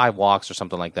 25 walks or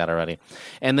something like that already.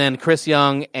 And then Chris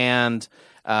Young and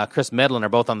Chris Medlin are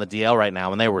both on the DL right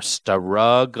now, and they were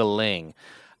struggling.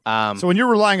 So when you're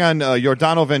relying on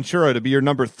Yordano Ventura to be your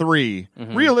number 3,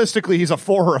 realistically, he's a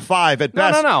 4 or a 5 at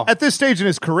best. No. At this stage in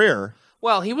his career.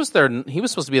 Well, he was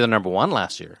supposed to be the number 1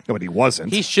 last year. No, but he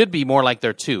wasn't. He should be more like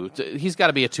their 2. He's got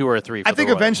to be a 2 or a 3. For I think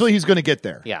the Royals. eventually he's going to get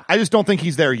there. Yeah. I just don't think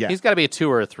he's there yet. He's got to be a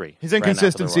 2 or a 3. His right now for the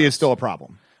inconsistency Royals. is still a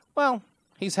problem. Well,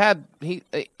 he's had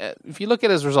if you look at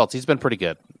his results, he's been pretty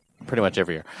good, pretty much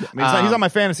every year. I mean, he's on my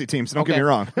fantasy team, so don't get me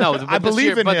wrong. No, I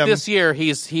believe in him. But this year,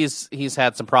 he's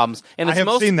had some problems, and I have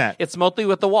seen that. It's mostly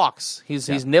with the walks. He's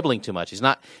nibbling too much. He's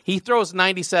not. He throws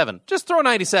 97. Just throw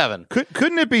 97.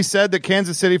 Couldn't it be said that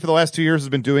Kansas City for the last 2 years has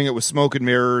been doing it with smoke and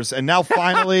mirrors, and now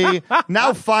finally,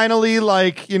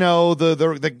 like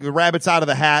the rabbit's out of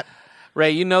the hat?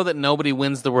 Ray, you know that nobody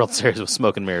wins the World Series with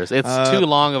smoke and mirrors. It's too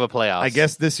long of a playoffs. I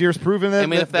guess this year's proven that, I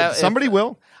mean, that somebody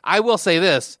will. I will say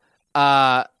this.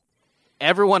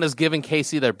 Everyone is giving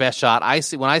KC their best shot.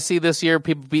 When I see this year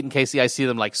people beating KC, I see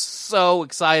them like so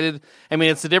excited. I mean,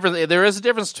 it's the difference. There is a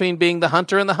difference between being the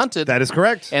hunter and the hunted. That is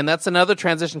correct. And that's another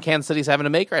transition Kansas City's having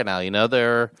to make right now. You know,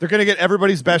 they're going to get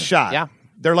everybody's best shot. Yeah.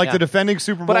 They're like Yeah. the defending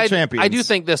Super Bowl champions. I do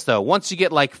think this, though. Once you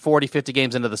get like 40, 50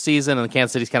 games into the season and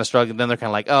Kansas City's kind of struggling, then they're kind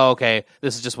of like, oh, okay,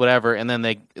 this is just whatever. And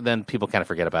then people kind of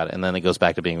forget about it. And then it goes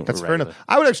back to being That's regular. fair enough.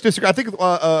 I would actually disagree. I think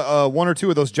 1 or 2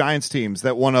 of those Giants teams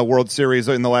that won a World Series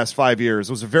in the last 5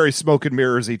 years was a very smoke and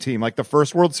mirrorsy team. Like the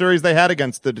first World Series they had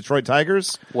against the Detroit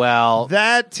Tigers. Well,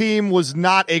 That team was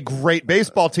not a great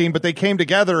baseball team, but they came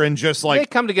together and just like they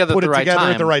come together put at the it right together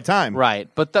time. at the right time. Right.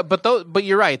 But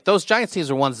you're right. Those Giants teams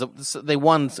are ones that they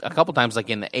won a couple times, like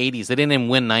in the 80s. They didn't even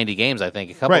win 90 games, I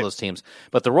think, a couple Right. of those teams.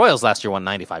 But the Royals last year won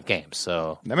 95 games.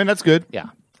 So, I mean, that's good. yeah.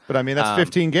 But I mean, that's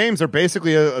 15 games. They're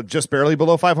basically a just barely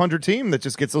below 500 team that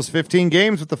just gets those 15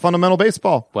 games with the fundamental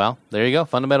baseball. Well, there you go.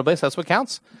 Fundamental base. That's what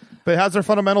counts. But how's their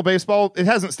fundamental baseball? It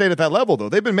hasn't stayed at that level, though.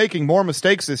 They've been making more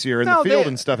mistakes this year in the field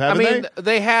and stuff, haven't they?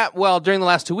 They have. Well, during the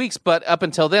last 2 weeks, but up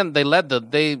until then, they led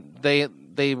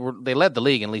they led the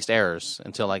league in least errors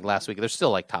until like last week. They're still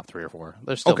like top 3 or 4.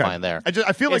 They're still fine there. I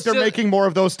feel like It's they're just- making more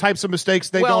of those types of mistakes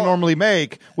they don't normally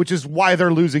make, which is why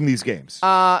they're losing these games.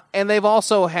 And they've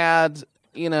also had,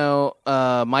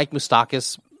 Mike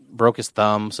Moustakis broke his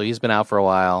thumb, so he's been out for a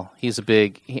while. He's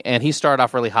and he started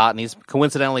off really hot, and he's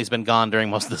been gone during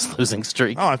most of this losing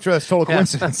streak. I'm sure that's total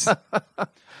coincidence.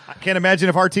 I can't imagine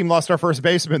if our team lost our first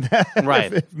baseman.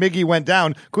 Right. If Miggy went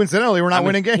down, coincidentally, we're not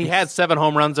winning games. He had 7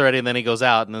 home runs already, and then he goes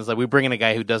out, and it's like we bring in a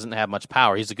guy who doesn't have much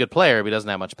power. He's a good player, but he doesn't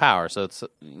have much power, so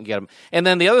you get him. And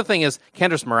then the other thing is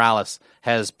Kendrys Morales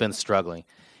has been struggling.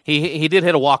 He did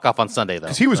hit a walk-off on Sunday, though.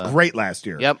 He was great last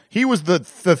year. Yep. He was the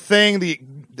thing,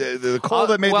 the coal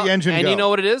that made the engine and go. you know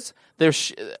what it is?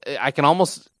 I can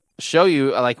almost show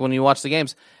you, like when you watch the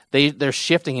games, they're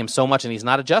shifting him so much, and he's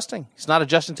not adjusting. He's not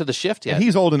adjusting to the shift yet. And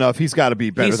he's old enough. He's got to be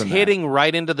better than He's hitting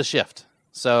right into the shift.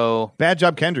 So Bad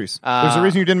job, Kendrys. There's a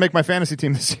reason you didn't make my fantasy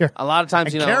team this year. a lot of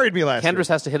times, And carried me last Kendrys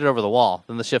year. has to hit it over the wall.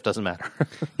 Then the shift doesn't matter.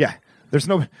 Yeah, there's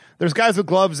guys with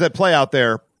gloves that play out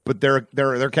there, but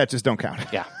their catches don't count.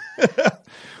 Yeah.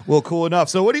 Well, cool enough.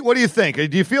 So what do you think?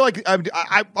 Do you feel like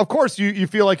of course you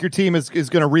feel like your team is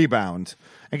going to rebound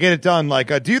and get it done?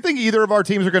 Like, do you think either of our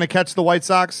teams are going to catch the White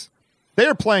Sox? They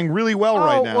are playing really well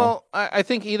right now. Well, I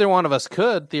think either one of us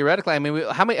could theoretically. I mean,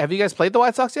 how many have you guys played the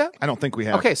White Sox yet? I don't think we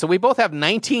have. Okay, so we both have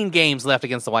 19 games left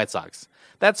against the White Sox.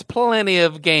 That's plenty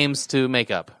of games to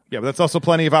make up. Yeah, but that's also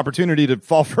plenty of opportunity to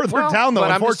fall further down, though. But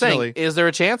I'm just saying, unfortunately, is there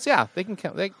a chance? Yeah, they can.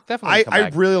 They definitely. Come I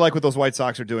back. really like what those White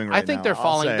Sox are doing right now. I think they're I'll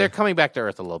falling. say. They're coming back to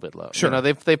earth a little bit low. Sure.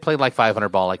 They played like 500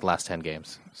 ball like the last 10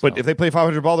 games. So. But if they play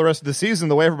 500 ball the rest of the season,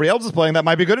 the way everybody else is playing, that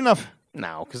might be good enough.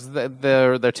 No, because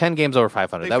they're 10 games over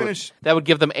 500. That would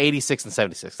give them 86 and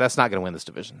 76. That's not going to win this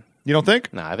division. You don't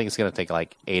think? No, I think it's going to take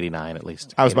like 89 at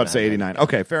least. I was about to say 89.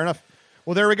 Okay, fair enough.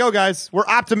 Well, there we go, guys. We're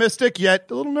optimistic, yet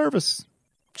a little nervous.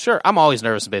 Sure. I'm always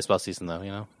nervous in baseball season, though,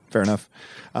 you know? Fair enough.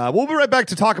 We'll be right back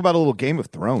to talk about a little Game of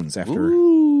Thrones after.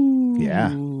 Ooh. Yeah.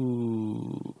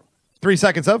 3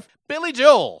 seconds of Billy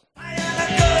Joel.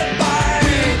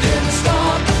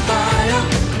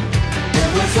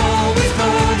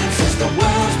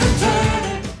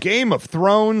 Game of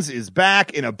Thrones is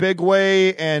back in a big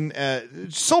way, and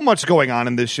so much going on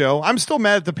in this show. I'm still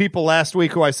mad at the people last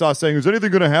week who I saw saying, is anything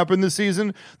going to happen this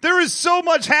season? There is so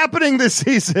much happening this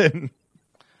season.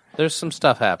 There's some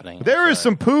stuff happening. There is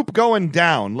some poop going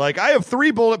down. Like, I have 3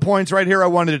 bullet points right here I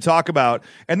wanted to talk about,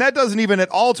 and that doesn't even at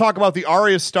all talk about the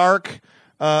Arya Stark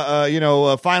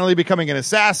finally becoming an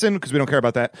assassin, because we don't care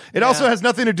about that. It also has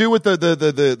nothing to do with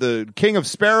the King of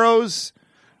Sparrows,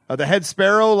 the head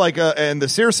sparrow, and the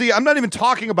Cersei. I'm not even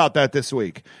talking about that this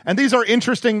week. And these are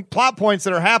interesting plot points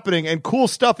that are happening, and cool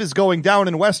stuff is going down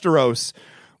in Westeros.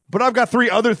 But I've got 3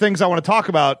 other things I want to talk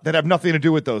about that have nothing to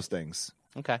do with those things.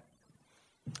 Okay.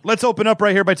 Let's open up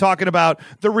right here by talking about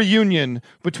the reunion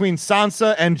between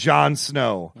Sansa and Jon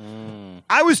Snow.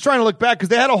 I was trying to look back because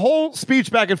they had a whole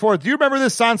speech back and forth. Do you remember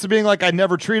this? Sansa being like, I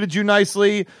never treated you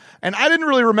nicely. And I didn't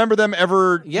really remember them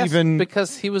ever even...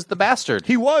 because he was the bastard.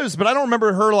 He was, but I don't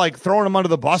remember her like throwing him under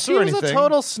the bus or anything. She was a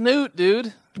total snoot,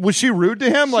 dude. Was she rude to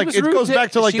him? Like, it goes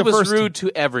back to like the first... She was rude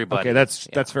to everybody. Okay, that's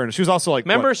fair enough. She was also like,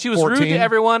 remember, she was 14? rude to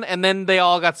everyone, and then they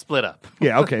all got split up.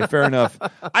 Yeah, okay, fair enough.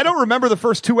 I don't remember the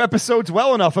first 2 episodes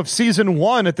well enough of season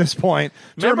 1 at this point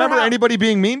to remember anybody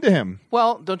being mean to him.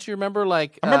 Well, don't you remember,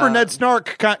 like... I remember Ned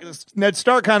Stark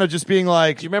kind of just being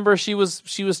like... Do you remember she was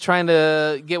trying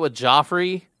to get with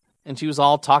Joffrey, and she was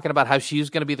all talking about how she was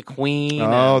going to be the queen?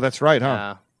 Oh, that's right, huh?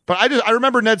 Yeah. But I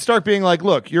remember Ned Stark being like,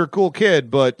 look, you're a cool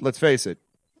kid, but let's face it,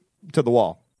 to the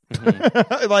wall.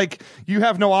 Mm-hmm. Like, you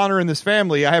have no honor in this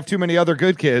family. I have too many other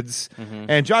good kids. Mm-hmm.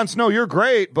 And Jon Snow, you're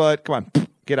great, but come on,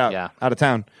 get out of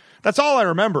town. That's all I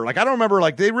remember. Like, I don't remember,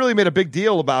 like, they really made a big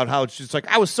deal about how it's just like,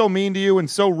 I was so mean to you and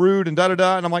so rude and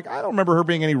da-da-da. And I'm like, I don't remember her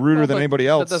being any ruder than anybody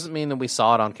else. That doesn't mean that we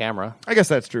saw it on camera. I guess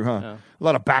that's true, huh? Yeah. A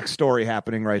lot of backstory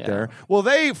happening right there. Well,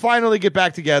 they finally get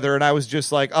back together, and I was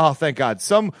just like, oh, thank God.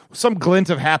 Some glint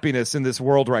of happiness in this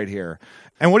world right here.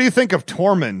 And what do you think of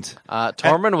Tormund?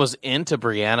 Tormund was into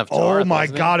Brienne of Tarth. Oh, my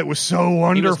God. It was so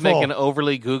wonderful. He was making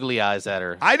overly googly eyes at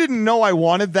her. I didn't know I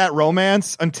wanted that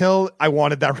romance until I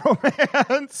wanted that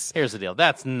romance. Here's the deal.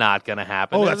 That's not going to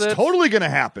happen. Oh, that's totally going to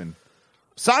happen.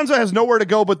 Sansa has nowhere to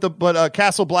go but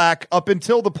Castle Black up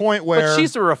until the point where... But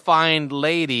she's a refined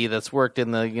lady that's worked in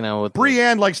the, with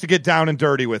Brienne likes to get down and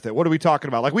dirty with it. What are we talking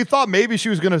about? Like, we thought maybe she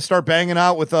was going to start banging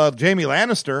out with Jaime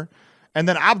Lannister. And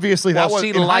then obviously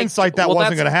hindsight that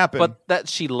wasn't going to happen. But that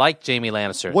she liked Jaime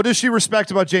Lannister. What does she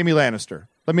respect about Jaime Lannister?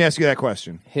 Let me ask you that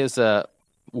question. His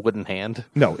wooden hand.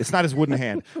 No, it's not his wooden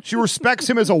hand. She respects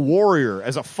him as a warrior,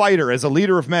 as a fighter, as a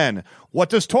leader of men. What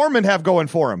does Tormund have going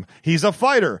for him? He's a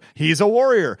fighter. He's a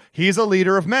warrior. He's a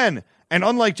leader of men. And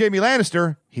unlike Jaime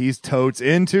Lannister, he's totes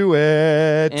into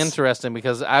it. Interesting,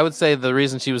 because I would say the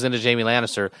reason she was into Jaime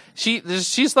Lannister,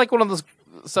 she's like one of those...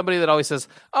 somebody that always says,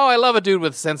 oh, I love a dude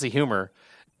with a sense of humor.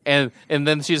 And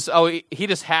then she's, he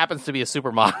just happens to be a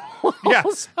supermodel. Yeah.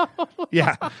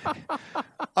 Yeah.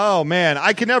 Oh, man.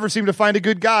 I can never seem to find a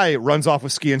good guy runs off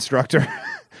with ski instructor.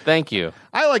 Thank you.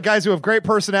 I like guys who have great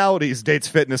personalities, dates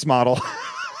fitness model.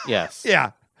 Yes.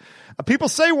 Yeah. People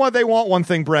say what they want one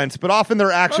thing, Brent, but often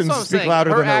their actions speak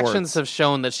louder than their words. Her actions have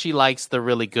shown that she likes the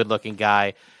really good-looking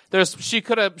guy. She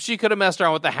could have messed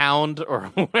around with the Hound or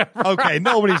whoever. Okay,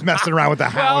 nobody's messing around with the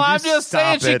Hound. Well, I'm just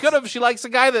saying she could have. She likes a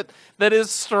guy that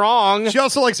is strong. She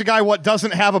also likes a guy what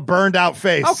doesn't have a burned out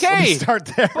face. Okay, let me start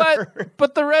there.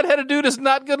 But the redheaded dude is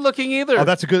not good looking either. Oh,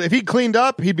 that's a good. If he cleaned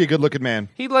up, he'd be a good looking man.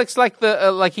 He looks like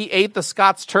the like he ate the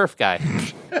Scott's turf guy.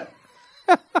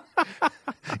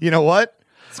 You know what?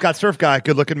 Scott's turf guy,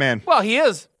 good looking man. Well, he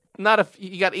is. Not if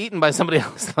he got eaten by somebody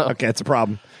else, though. Okay, it's a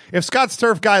problem. If Scott's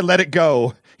turf guy let it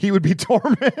go, he would be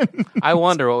Tormund. I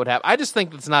wonder what would happen. I just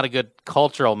think it's not a good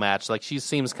cultural match. Like, she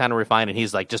seems kind of refined, and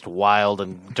he's like just wild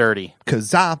and dirty.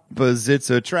 'Cause opposites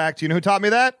attract. You know who taught me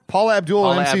that? Paula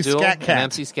Abdul and MC Scat Cat.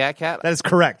 MC Scat Cat? That is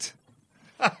correct.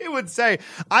 I would say,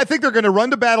 I think they're going to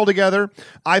run to battle together.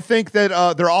 I think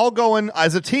that they're all going,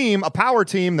 as a team, a power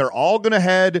team, they're all going to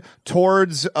head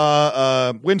towards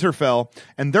Winterfell,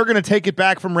 and they're going to take it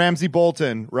back from Ramsay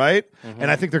Bolton, right? Mm-hmm. And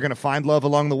I think they're going to find love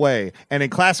along the way. And in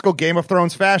classical Game of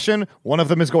Thrones fashion, one of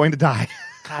them is going to die.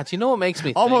 God, you know what makes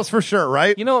me think? Almost for sure,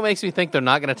 right? You know what makes me think they're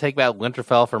not going to take back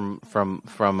Winterfell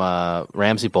from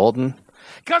Ramsay Bolton?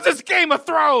 Because it's Game of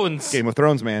Thrones. Game of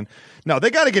Thrones, man. No,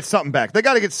 they got to get something back. They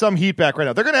got to get some heat back right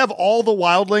now. They're going to have all the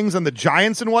wildlings and the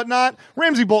giants and whatnot.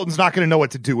 Ramsay Bolton's not going to know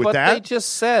what to do with But that. they just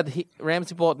said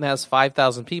Ramsay Bolton has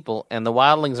 5,000 people, and the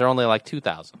wildlings are only like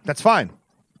 2,000. That's fine.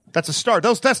 That's a start.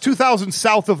 That's 2,000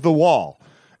 south of the wall.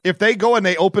 If they go and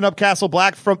they open up Castle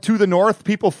Black to the north,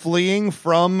 people fleeing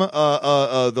from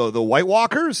the White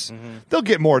Walkers, they'll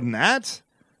get more than that.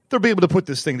 They'll be able to put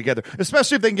this thing together,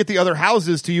 especially if they can get the other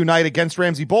houses to unite against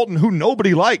Ramsay Bolton, who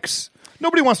nobody likes.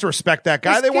 Nobody wants to respect that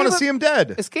guy. They want to see him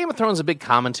dead. Is Game of Thrones a big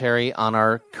commentary on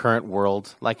our current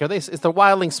world? Like, is the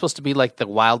wildlings supposed to be like the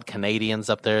wild Canadians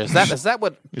up there? Is that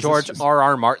what George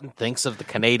R.R. Martin thinks of the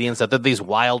Canadians? That they're these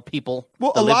wild people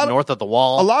that live north of the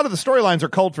wall? A lot of the storylines are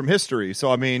culled from history.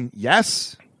 So, I mean,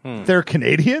 yes, they're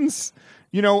Canadians.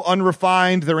 You know,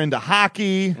 unrefined. They're into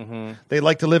hockey. They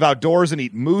like to live outdoors and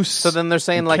eat moose. So then they're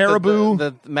saying like caribou.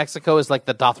 The Mexico is like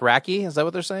the Dothraki? Is that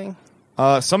what they're saying?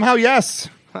 Somehow, yes.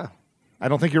 I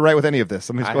don't think you're right with any of this.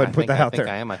 Let me just go ahead and put that out there.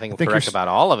 I am. I think I'm correct about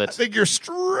all of it. I think you're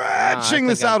stretching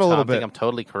this out a little bit. I think I'm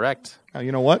totally correct.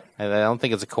 You know what? I don't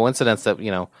think it's a coincidence that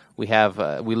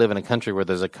we live in a country where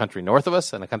there's a country north of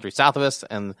us and a country south of us,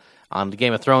 and on the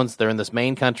Game of Thrones they're in this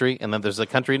main country, and then there's a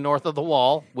country north of the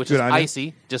wall which is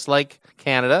icy, just like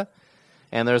Canada,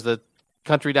 and there's the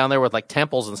country down there with like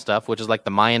temples and stuff, which is like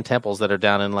the Mayan temples that are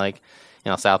down in like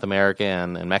South America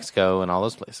and Mexico and all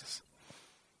those places.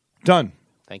 Done.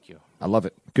 Thank you. I love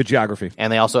it. Good geography.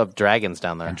 And they also have dragons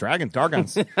down there. And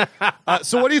Dargons.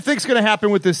 So what do you think's going to happen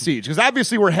with this siege? Because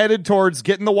obviously we're headed towards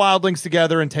getting the wildlings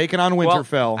together and taking on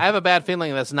Winterfell. Well, I have a bad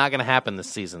feeling that's not going to happen this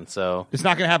season. So it's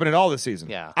not going to happen at all this season.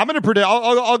 Yeah. I'm going to predict.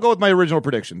 I'll go with my original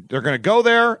prediction. They're going to go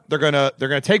there. They're going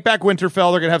to take back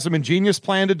Winterfell. They're going to have some ingenious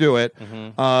plan to do it.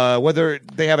 Whether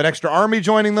they have an extra army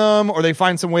joining them, or they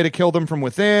find some way to kill them from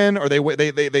within, or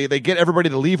they get everybody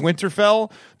to leave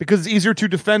Winterfell because it's easier to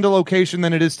defend a location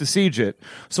than it is to siege it.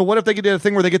 So what if they do a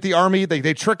thing where they get the army,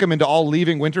 they trick them into all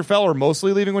leaving Winterfell, or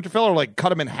mostly leaving Winterfell, or like cut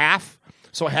them in half,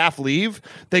 so half leave.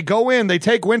 They go in, they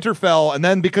take Winterfell, and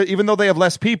then because even though they have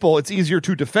less people, it's easier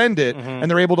to defend it,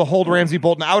 and they're able to hold Ramsay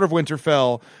Bolton out of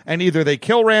Winterfell. And either they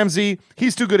kill Ramsay,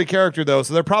 he's too good a character though,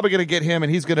 so they're probably going to get him,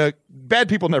 and he's going to. Bad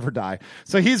people never die,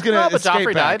 so he's going to escape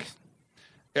Joffrey back. died.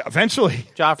 Yeah, eventually,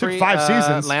 Joffrey, took 5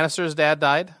 seasons. Lannister's dad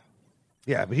died.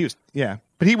 Yeah, but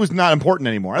he was not important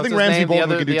anymore. I think Ramsay Bolton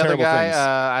could do terrible things.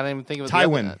 I didn't even think of it.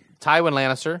 Tywin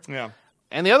Lannister. Yeah.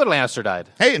 And the other Lannister died.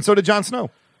 Hey, and so did Jon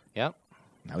Snow. Yep.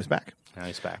 Now he's back.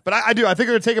 But I think they're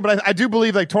going to take it. But I do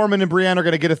believe like Tormund and Brienne are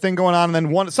going to get a thing going on,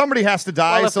 and then somebody has to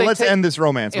die. So let's end this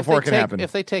romance before it can happen.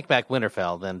 If they take back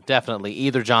Winterfell, then definitely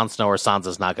either Jon Snow or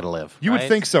Sansa's not going to live. You would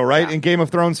think so, right? Yeah. In Game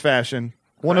of Thrones fashion.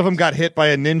 One of them got hit by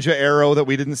a ninja arrow that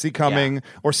we didn't see coming,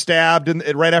 or stabbed, and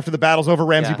right after the battle's over,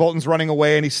 Ramsay Bolton's running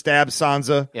away, and he stabs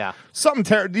Sansa. Yeah. Something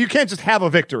terrible. You can't just have a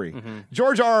victory.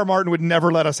 George R.R. Martin would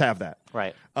never let us have that.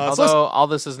 Right. Although all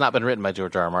this has not been written by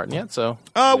George R.R. Martin yet, so...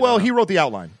 well, he wrote the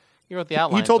outline. He wrote the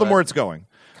outline. He told them where it's going.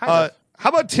 Kind of. How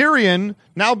about Tyrion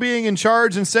now being in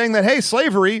charge and saying that, hey,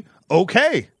 slavery,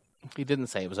 okay. He didn't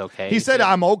say it was okay. He said,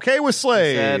 I'm okay with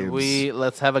slaves. He said,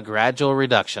 let's have a gradual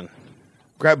reduction.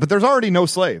 But there's already no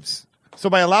slaves. So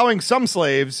by allowing some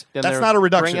slaves, Then that's they're not a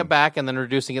reduction. Bring it back and then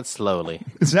reducing it slowly.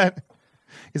 Is that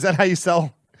how you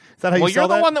sell? Is that how you sell you're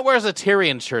the that? one that wears a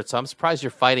Tyrion shirt, so I'm surprised you're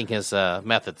fighting his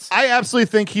methods. I absolutely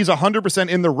think he's 100%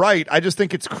 in the right. I just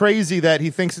think it's crazy that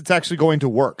he thinks it's actually going to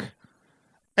work.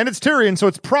 And it's Tyrion, so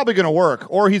it's probably going to work,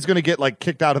 or he's going to get like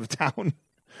kicked out of the town.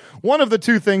 One of the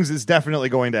two things is definitely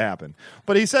going to happen.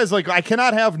 But he says, like, I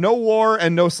cannot have no war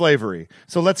and no slavery.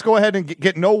 So let's go ahead and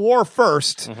get no war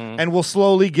first, and we'll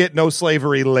slowly get no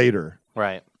slavery later.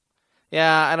 Right.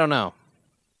 Yeah, I don't know.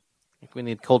 I think we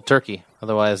need cold turkey.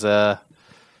 Otherwise, the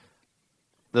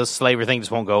slavery thing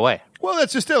just won't go away. Well,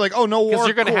 that's just it. Like, oh, no war. Because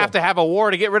you're going to have a war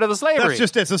to get rid of the slavery. That's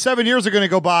just it. So 7 years are going to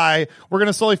go by. We're going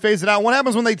to slowly phase it out. What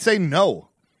happens when they say no?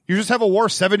 You just have a war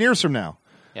 7 years from now.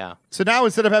 Yeah. So now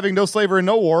instead of having no slavery and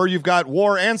no war, you've got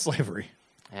war and slavery.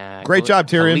 Yeah, Great job,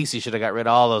 Tyrion. Khaleesi should have got rid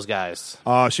of all those guys.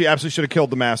 She absolutely should have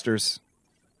killed the Masters.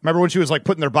 Remember when she was like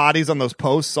putting their bodies on those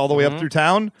posts all the way up through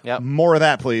town? Yep. More of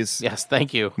that, please. Yes,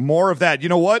 thank you. More of that. You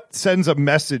know what? Sends a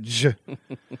message.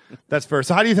 That's fair.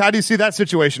 So how do you see that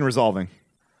situation resolving?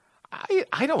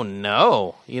 I don't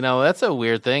know. That's a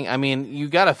weird thing. I mean, you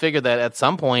got to figure that at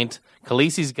some point,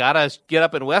 Khaleesi's got to get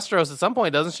up in Westeros at some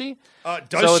point, doesn't she?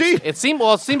 Does she? It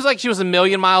seems like she was a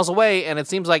million miles away, and it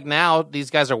seems like now these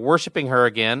guys are worshiping her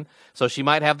again. So she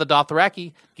might have the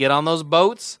Dothraki get on those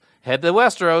boats, head to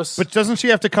Westeros. But doesn't she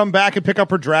have to come back and pick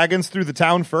up her dragons through the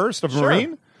town first of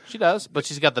Meereen? She does, but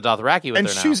she's got the Dothraki with her now. And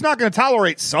she's not going to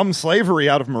tolerate some slavery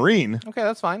out of Meereen. Okay,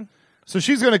 that's fine. So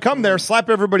she's going to come there, slap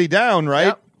everybody down, right?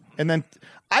 Yep. And then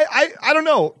I don't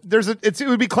know. It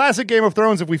would be classic Game of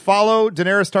Thrones if we follow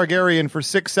Daenerys Targaryen for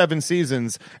 6-7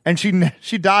 seasons and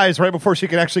she dies right before she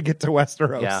can actually get to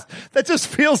Westeros. Yeah. That just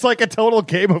feels like a total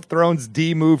Game of Thrones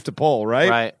D move to pull, right?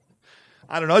 Right.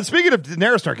 I don't know. And speaking of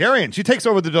Daenerys Targaryen, she takes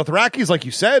over the Dothrakis, like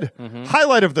you said.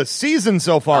 Highlight of the season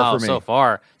so far for me. So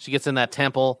far. She gets in that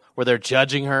temple where they're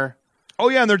judging her. Oh,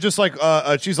 yeah, and they're just like,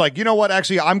 she's like, you know what?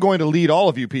 Actually, I'm going to lead all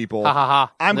of you people. Ha, ha,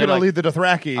 ha. I'm They're going to like, lead the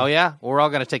Dothraki. Oh, yeah? We're all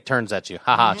going to take turns at you.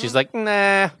 Haha. She's like,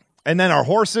 nah. And then our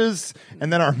horses,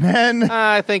 and then our men.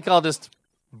 I think I'll just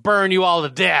burn you all to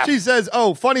death. She says,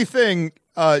 oh, funny thing.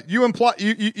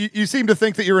 You seem to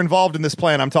think that you're involved in this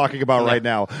plan I'm talking about right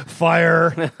now.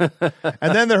 Fire.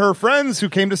 And then her friends who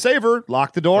came to save her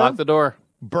lock the door. Lock the door.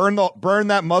 Burn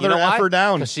that mother You know why? effer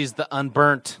down. Because she's the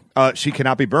unburnt. She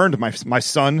cannot be burned, my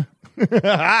son.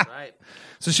 Right.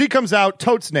 So she comes out,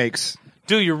 tote snakes.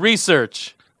 Do your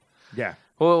research. Yeah.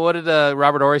 Well, what did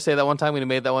Robert Horry say that one time when he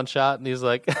made that one shot? And he's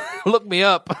like, look me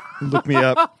up. Look me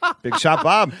up. Big shot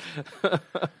Bob.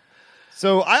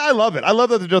 So I love it. I love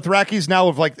that the Dothrakis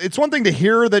now have it's one thing to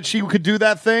hear that she could do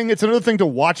that thing. It's another thing to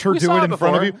watch her We do saw it it in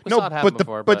front of before. you. We No, saw it happen but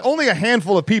before, but but- only a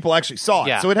handful of people actually saw it.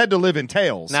 Yeah. So it had to live in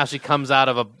tales. Now she comes out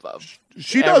of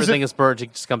she does everything it. is burnt. She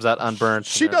just comes out unburnt.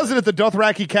 She does it at the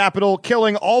Dothraki capital,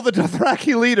 killing all the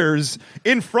Dothraki leaders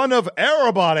in front of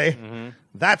everybody.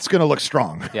 That's going to look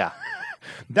strong. Yeah.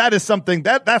 That is something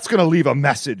that's going to leave a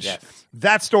message. Yes.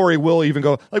 That story will even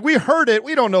go we heard it.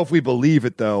 We don't know if we believe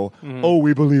it though. Oh,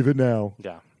 we believe it now.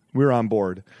 Yeah. We're on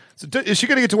board. So is she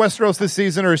going to get to Westeros this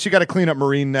season, or is she got to clean up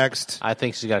Marine next? I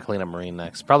think she's got to clean up Marine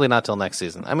next. Probably not till next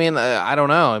season. I mean, I don't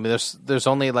know. I mean, there's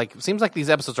only it seems like these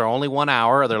episodes are only 1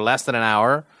 hour, or they're less than an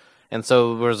hour, and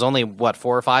so there's only 4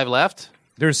 or 5 left.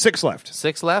 There's 6 left.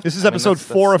 6 left. This is episode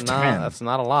 4 of not, 10. That's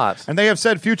not a lot. And they have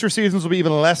said future seasons will be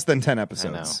even less than 10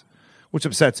 episodes, which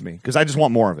upsets me because I just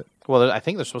want more of it. Well, I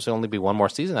think there's supposed to only be one more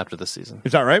season after this season.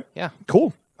 Is that right? Yeah.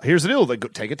 Cool. Here's the deal.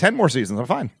 Take it 10 more seasons. I'm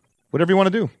fine. Whatever you want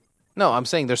to do. No, I'm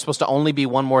saying there's supposed to only be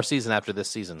one more season after this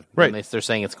season. Right. And they're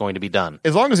saying it's going to be done.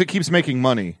 As long as it keeps making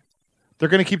money, they're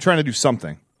going to keep trying to do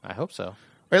something. I hope so.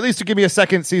 Or at least to give me a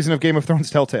second season of Game of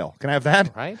Thrones Telltale. Can I have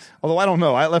that? Right. Although I don't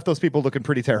know. I left those people looking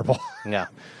pretty terrible. Yeah.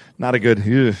 Not a good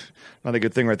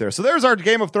thing right there. So there's our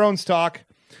Game of Thrones talk.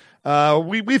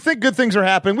 We think good things are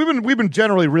happening. We've been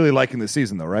generally really liking this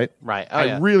season though, right? Right. Oh, I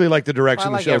yeah. really like the direction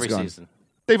I like the show's every gone. season.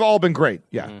 They've all been great.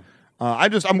 Yeah.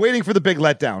 I'm waiting for the big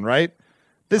letdown, right?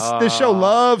 This show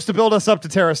loves to build us up to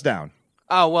tear us down.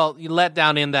 Oh, well, you let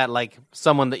down in that,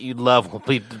 someone that you love will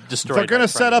be destroyed. They're going right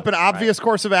to in front set of up you. an obvious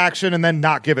course of action and then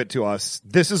not give it to us.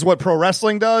 This is what pro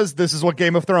wrestling does. This is what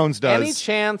Game of Thrones does. Any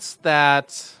chance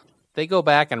that they go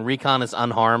back and Recon is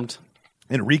unharmed?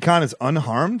 And Recon is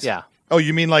unharmed? Yeah. Oh,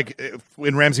 you mean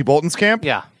in Ramsay Bolton's camp?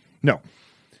 Yeah. No.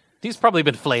 He's probably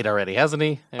been flayed already, hasn't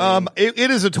he? I mean, It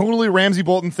is a totally Ramsay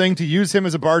Bolton thing to use him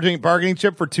as a bargaining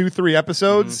chip for 2-3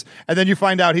 episodes, and then you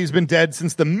find out he's been dead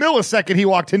since the millisecond he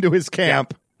walked into his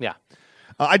camp. yeah.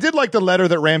 I did like the letter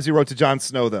that Ramsay wrote to Jon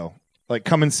Snow, though.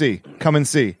 Come and see, come and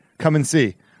see, come and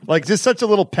see. Just such a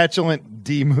little petulant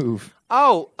D move.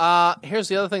 Oh, here's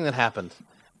the other thing that happened.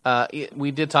 We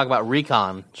did talk about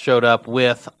Recon showed up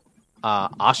with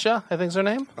Asha, I think is her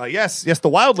name. Yes, the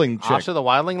wildling chick. Asha, the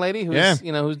wildling lady, who's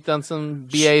who's done some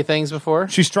BA things before.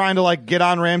 She's trying to get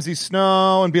on Ramsay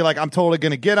Snow and be like, I'm totally going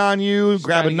to get on you, grab a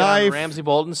Trying to get on knife. Ramsay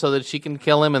Bolton so that she can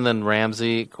kill him, and then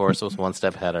Ramsay, of course, was one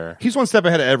step ahead of her. He's one step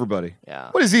ahead of everybody.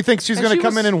 Yeah. What does he think? She's And going to she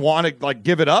come was- in and want to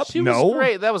give it up? She No. was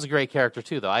great. That was a great character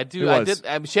too, though.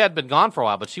 She had been gone for a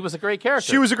while, but she was a great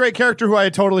character. She was a great character who I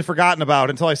had totally forgotten about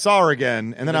until I saw her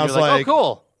again, and then I was You're like, "Oh,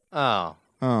 cool. Oh,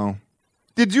 oh.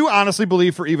 Did you honestly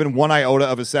believe for even one iota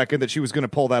of a second that she was going to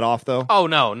pull that off, though? oh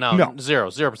no, No. 0%.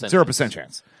 0%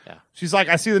 chance. Yeah. She's like,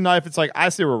 I see the knife. It's like, I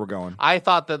see where we're going. I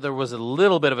thought that there was a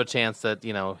little bit of a chance that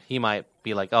he might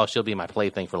be like, oh, she'll be my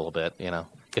plaything for a little bit,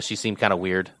 because she seemed kind of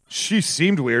weird, She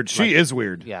seemed weird. She is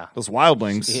weird. yeah. Those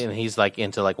wildlings. and he's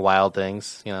into wild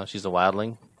things. She's a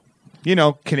wildling.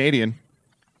 Canadian.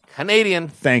 Canadian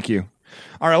Thank you.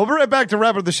 All right, we'll be right back to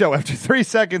wrap up the show after 3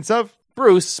 seconds of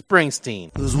Bruce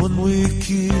Springsteen. 'Cause when we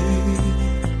kiss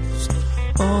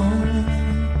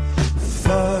on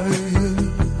fire.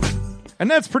 And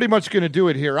that's pretty much going to do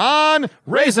it here on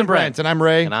Raisin Brent. And I'm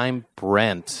Ray. And I'm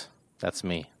Brent. That's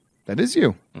me. That is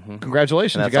you.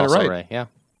 Congratulations. And You that's got it also right. Ray. Yeah.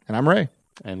 And I'm Ray.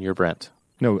 And you're Brent.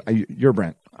 No, you're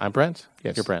Brent. I'm Brent?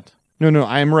 Yes. You're Brent. No,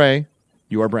 I am Ray.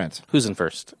 You are Brent. Who's in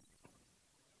first?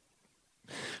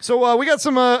 So we got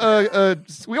some. We're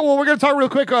going to talk real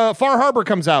quick. Far Harbor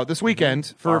comes out this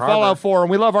weekend for Far Fallout Harbor. 4,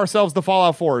 and we love ourselves the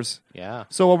Fallout 4s. Yeah.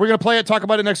 So we're going to play it. Talk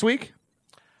about it next week.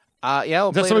 Yeah, we'll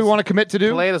Is that play something we want to commit to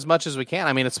do? Play it as much as we can.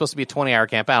 I mean, it's supposed to be a 20-hour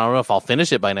campaign. I don't know if I'll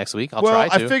finish it by next week. I'll Well,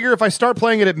 try to. I figure if I start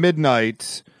playing it at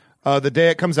midnight, the day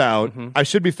it comes out, I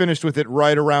should be finished with it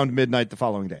right around midnight the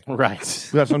following day. Right.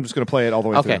 That's I'm just going to play it all the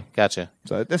way Okay, through. gotcha.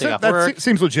 So Take off work.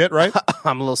 seems legit, right?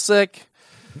 I'm a little sick.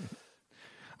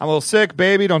 I'm a little sick,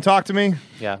 baby. Don't talk to me.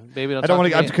 Yeah, baby, don't I don't talk wanna-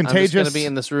 to I'm me. contagious. I'm just going to be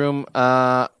in this room.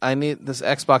 I need this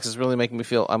Xbox is really making me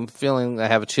feel. I'm feeling I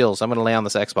have a chill, so I'm going to lay on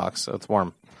this Xbox so it's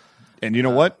warm. And you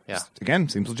know what? yeah. Again,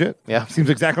 seems legit. Yeah. Seems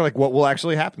exactly like what will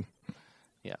actually happen.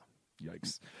 Yeah.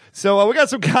 Yikes. So we got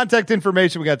some contact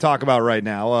information we got to talk about right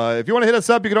now. If you want to hit us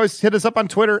up, you can always hit us up on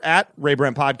Twitter at Ray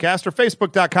Brent Podcast or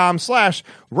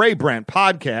Facebook.com/Ray Brent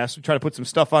Podcast. We try to put some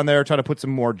stuff on there, try to put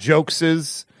some more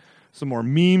jokeses, some more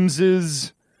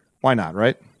memeses. Why not,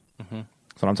 right?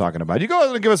 That's what I'm talking about. You go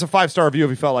ahead and give us a 5-star review if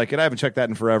you felt like it. I haven't checked that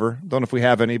in forever. Don't know if we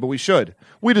have any, but we should.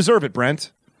 We deserve it,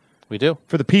 Brent, We do.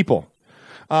 for the people.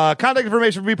 Contact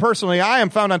information for me personally, I am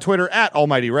found on Twitter at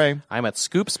Almighty Ray. I'm at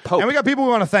Scoops Pope. And we got people we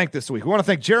want to thank this week. We want to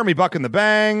thank Jeremy Buck in the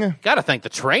Bang. Got to thank the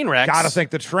train wrecks. Got to thank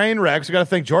the Train Wrecks. We got to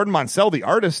thank Jordan Monsell, the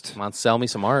artist. Come on, sell me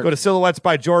some art. Go to Silhouettes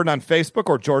by Jordan on Facebook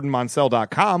or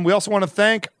JordanMonsell.com. We also want to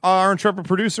thank our intrepid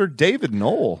producer, David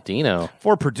Knoll, Dino.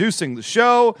 for producing the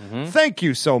show. Thank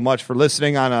you so much for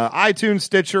listening on iTunes,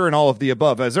 Stitcher, and all of the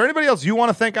above. Is there anybody else you want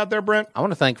to thank out there, Brent? I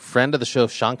want to thank friend of the show,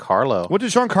 Sean Carlo. What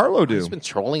did Sean Carlo do? He's been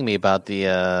trolling me about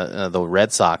the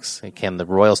Red Sox. Can the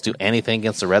Royals do anything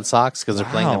against the Red Sox? Because they're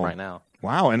playing them right now.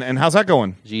 Wow, and how's that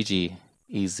going? GG.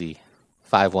 Easy.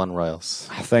 5-1 Royals.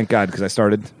 Oh, thank God, because I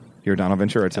started here Dono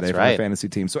Ventura today That's for my right. fantasy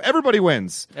team. So everybody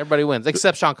wins. Everybody wins,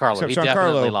 except Sean Carlo. Except He Sean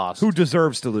definitely Carlo, lost. who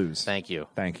deserves to lose. Thank you.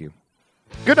 Thank you.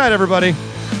 Good night, everybody.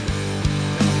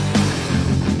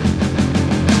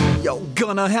 You're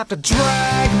gonna have to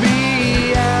drag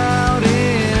me out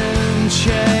in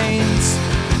chains.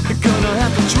 You're gonna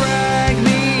have to drag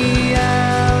me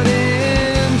out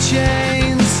in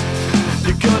chains.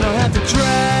 You're gonna have to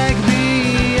drag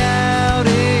me out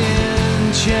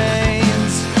in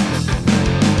chains.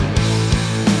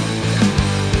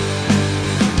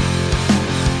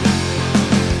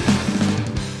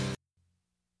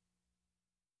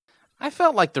 I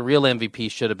felt like the real MVP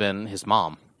should have been his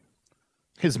mom.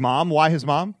 His mom? Why his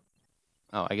mom?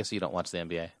 Oh, I guess you don't watch the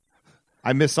NBA.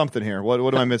 I missed something here. What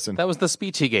am I missing? That was the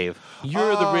speech he gave.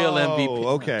 You're the real MVP.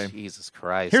 okay. Oh, Jesus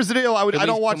Christ. Here's the deal. I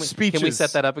don't watch Can speeches. we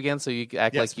set that up again so you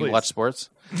act Yes, like you please. watch sports?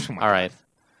 All right.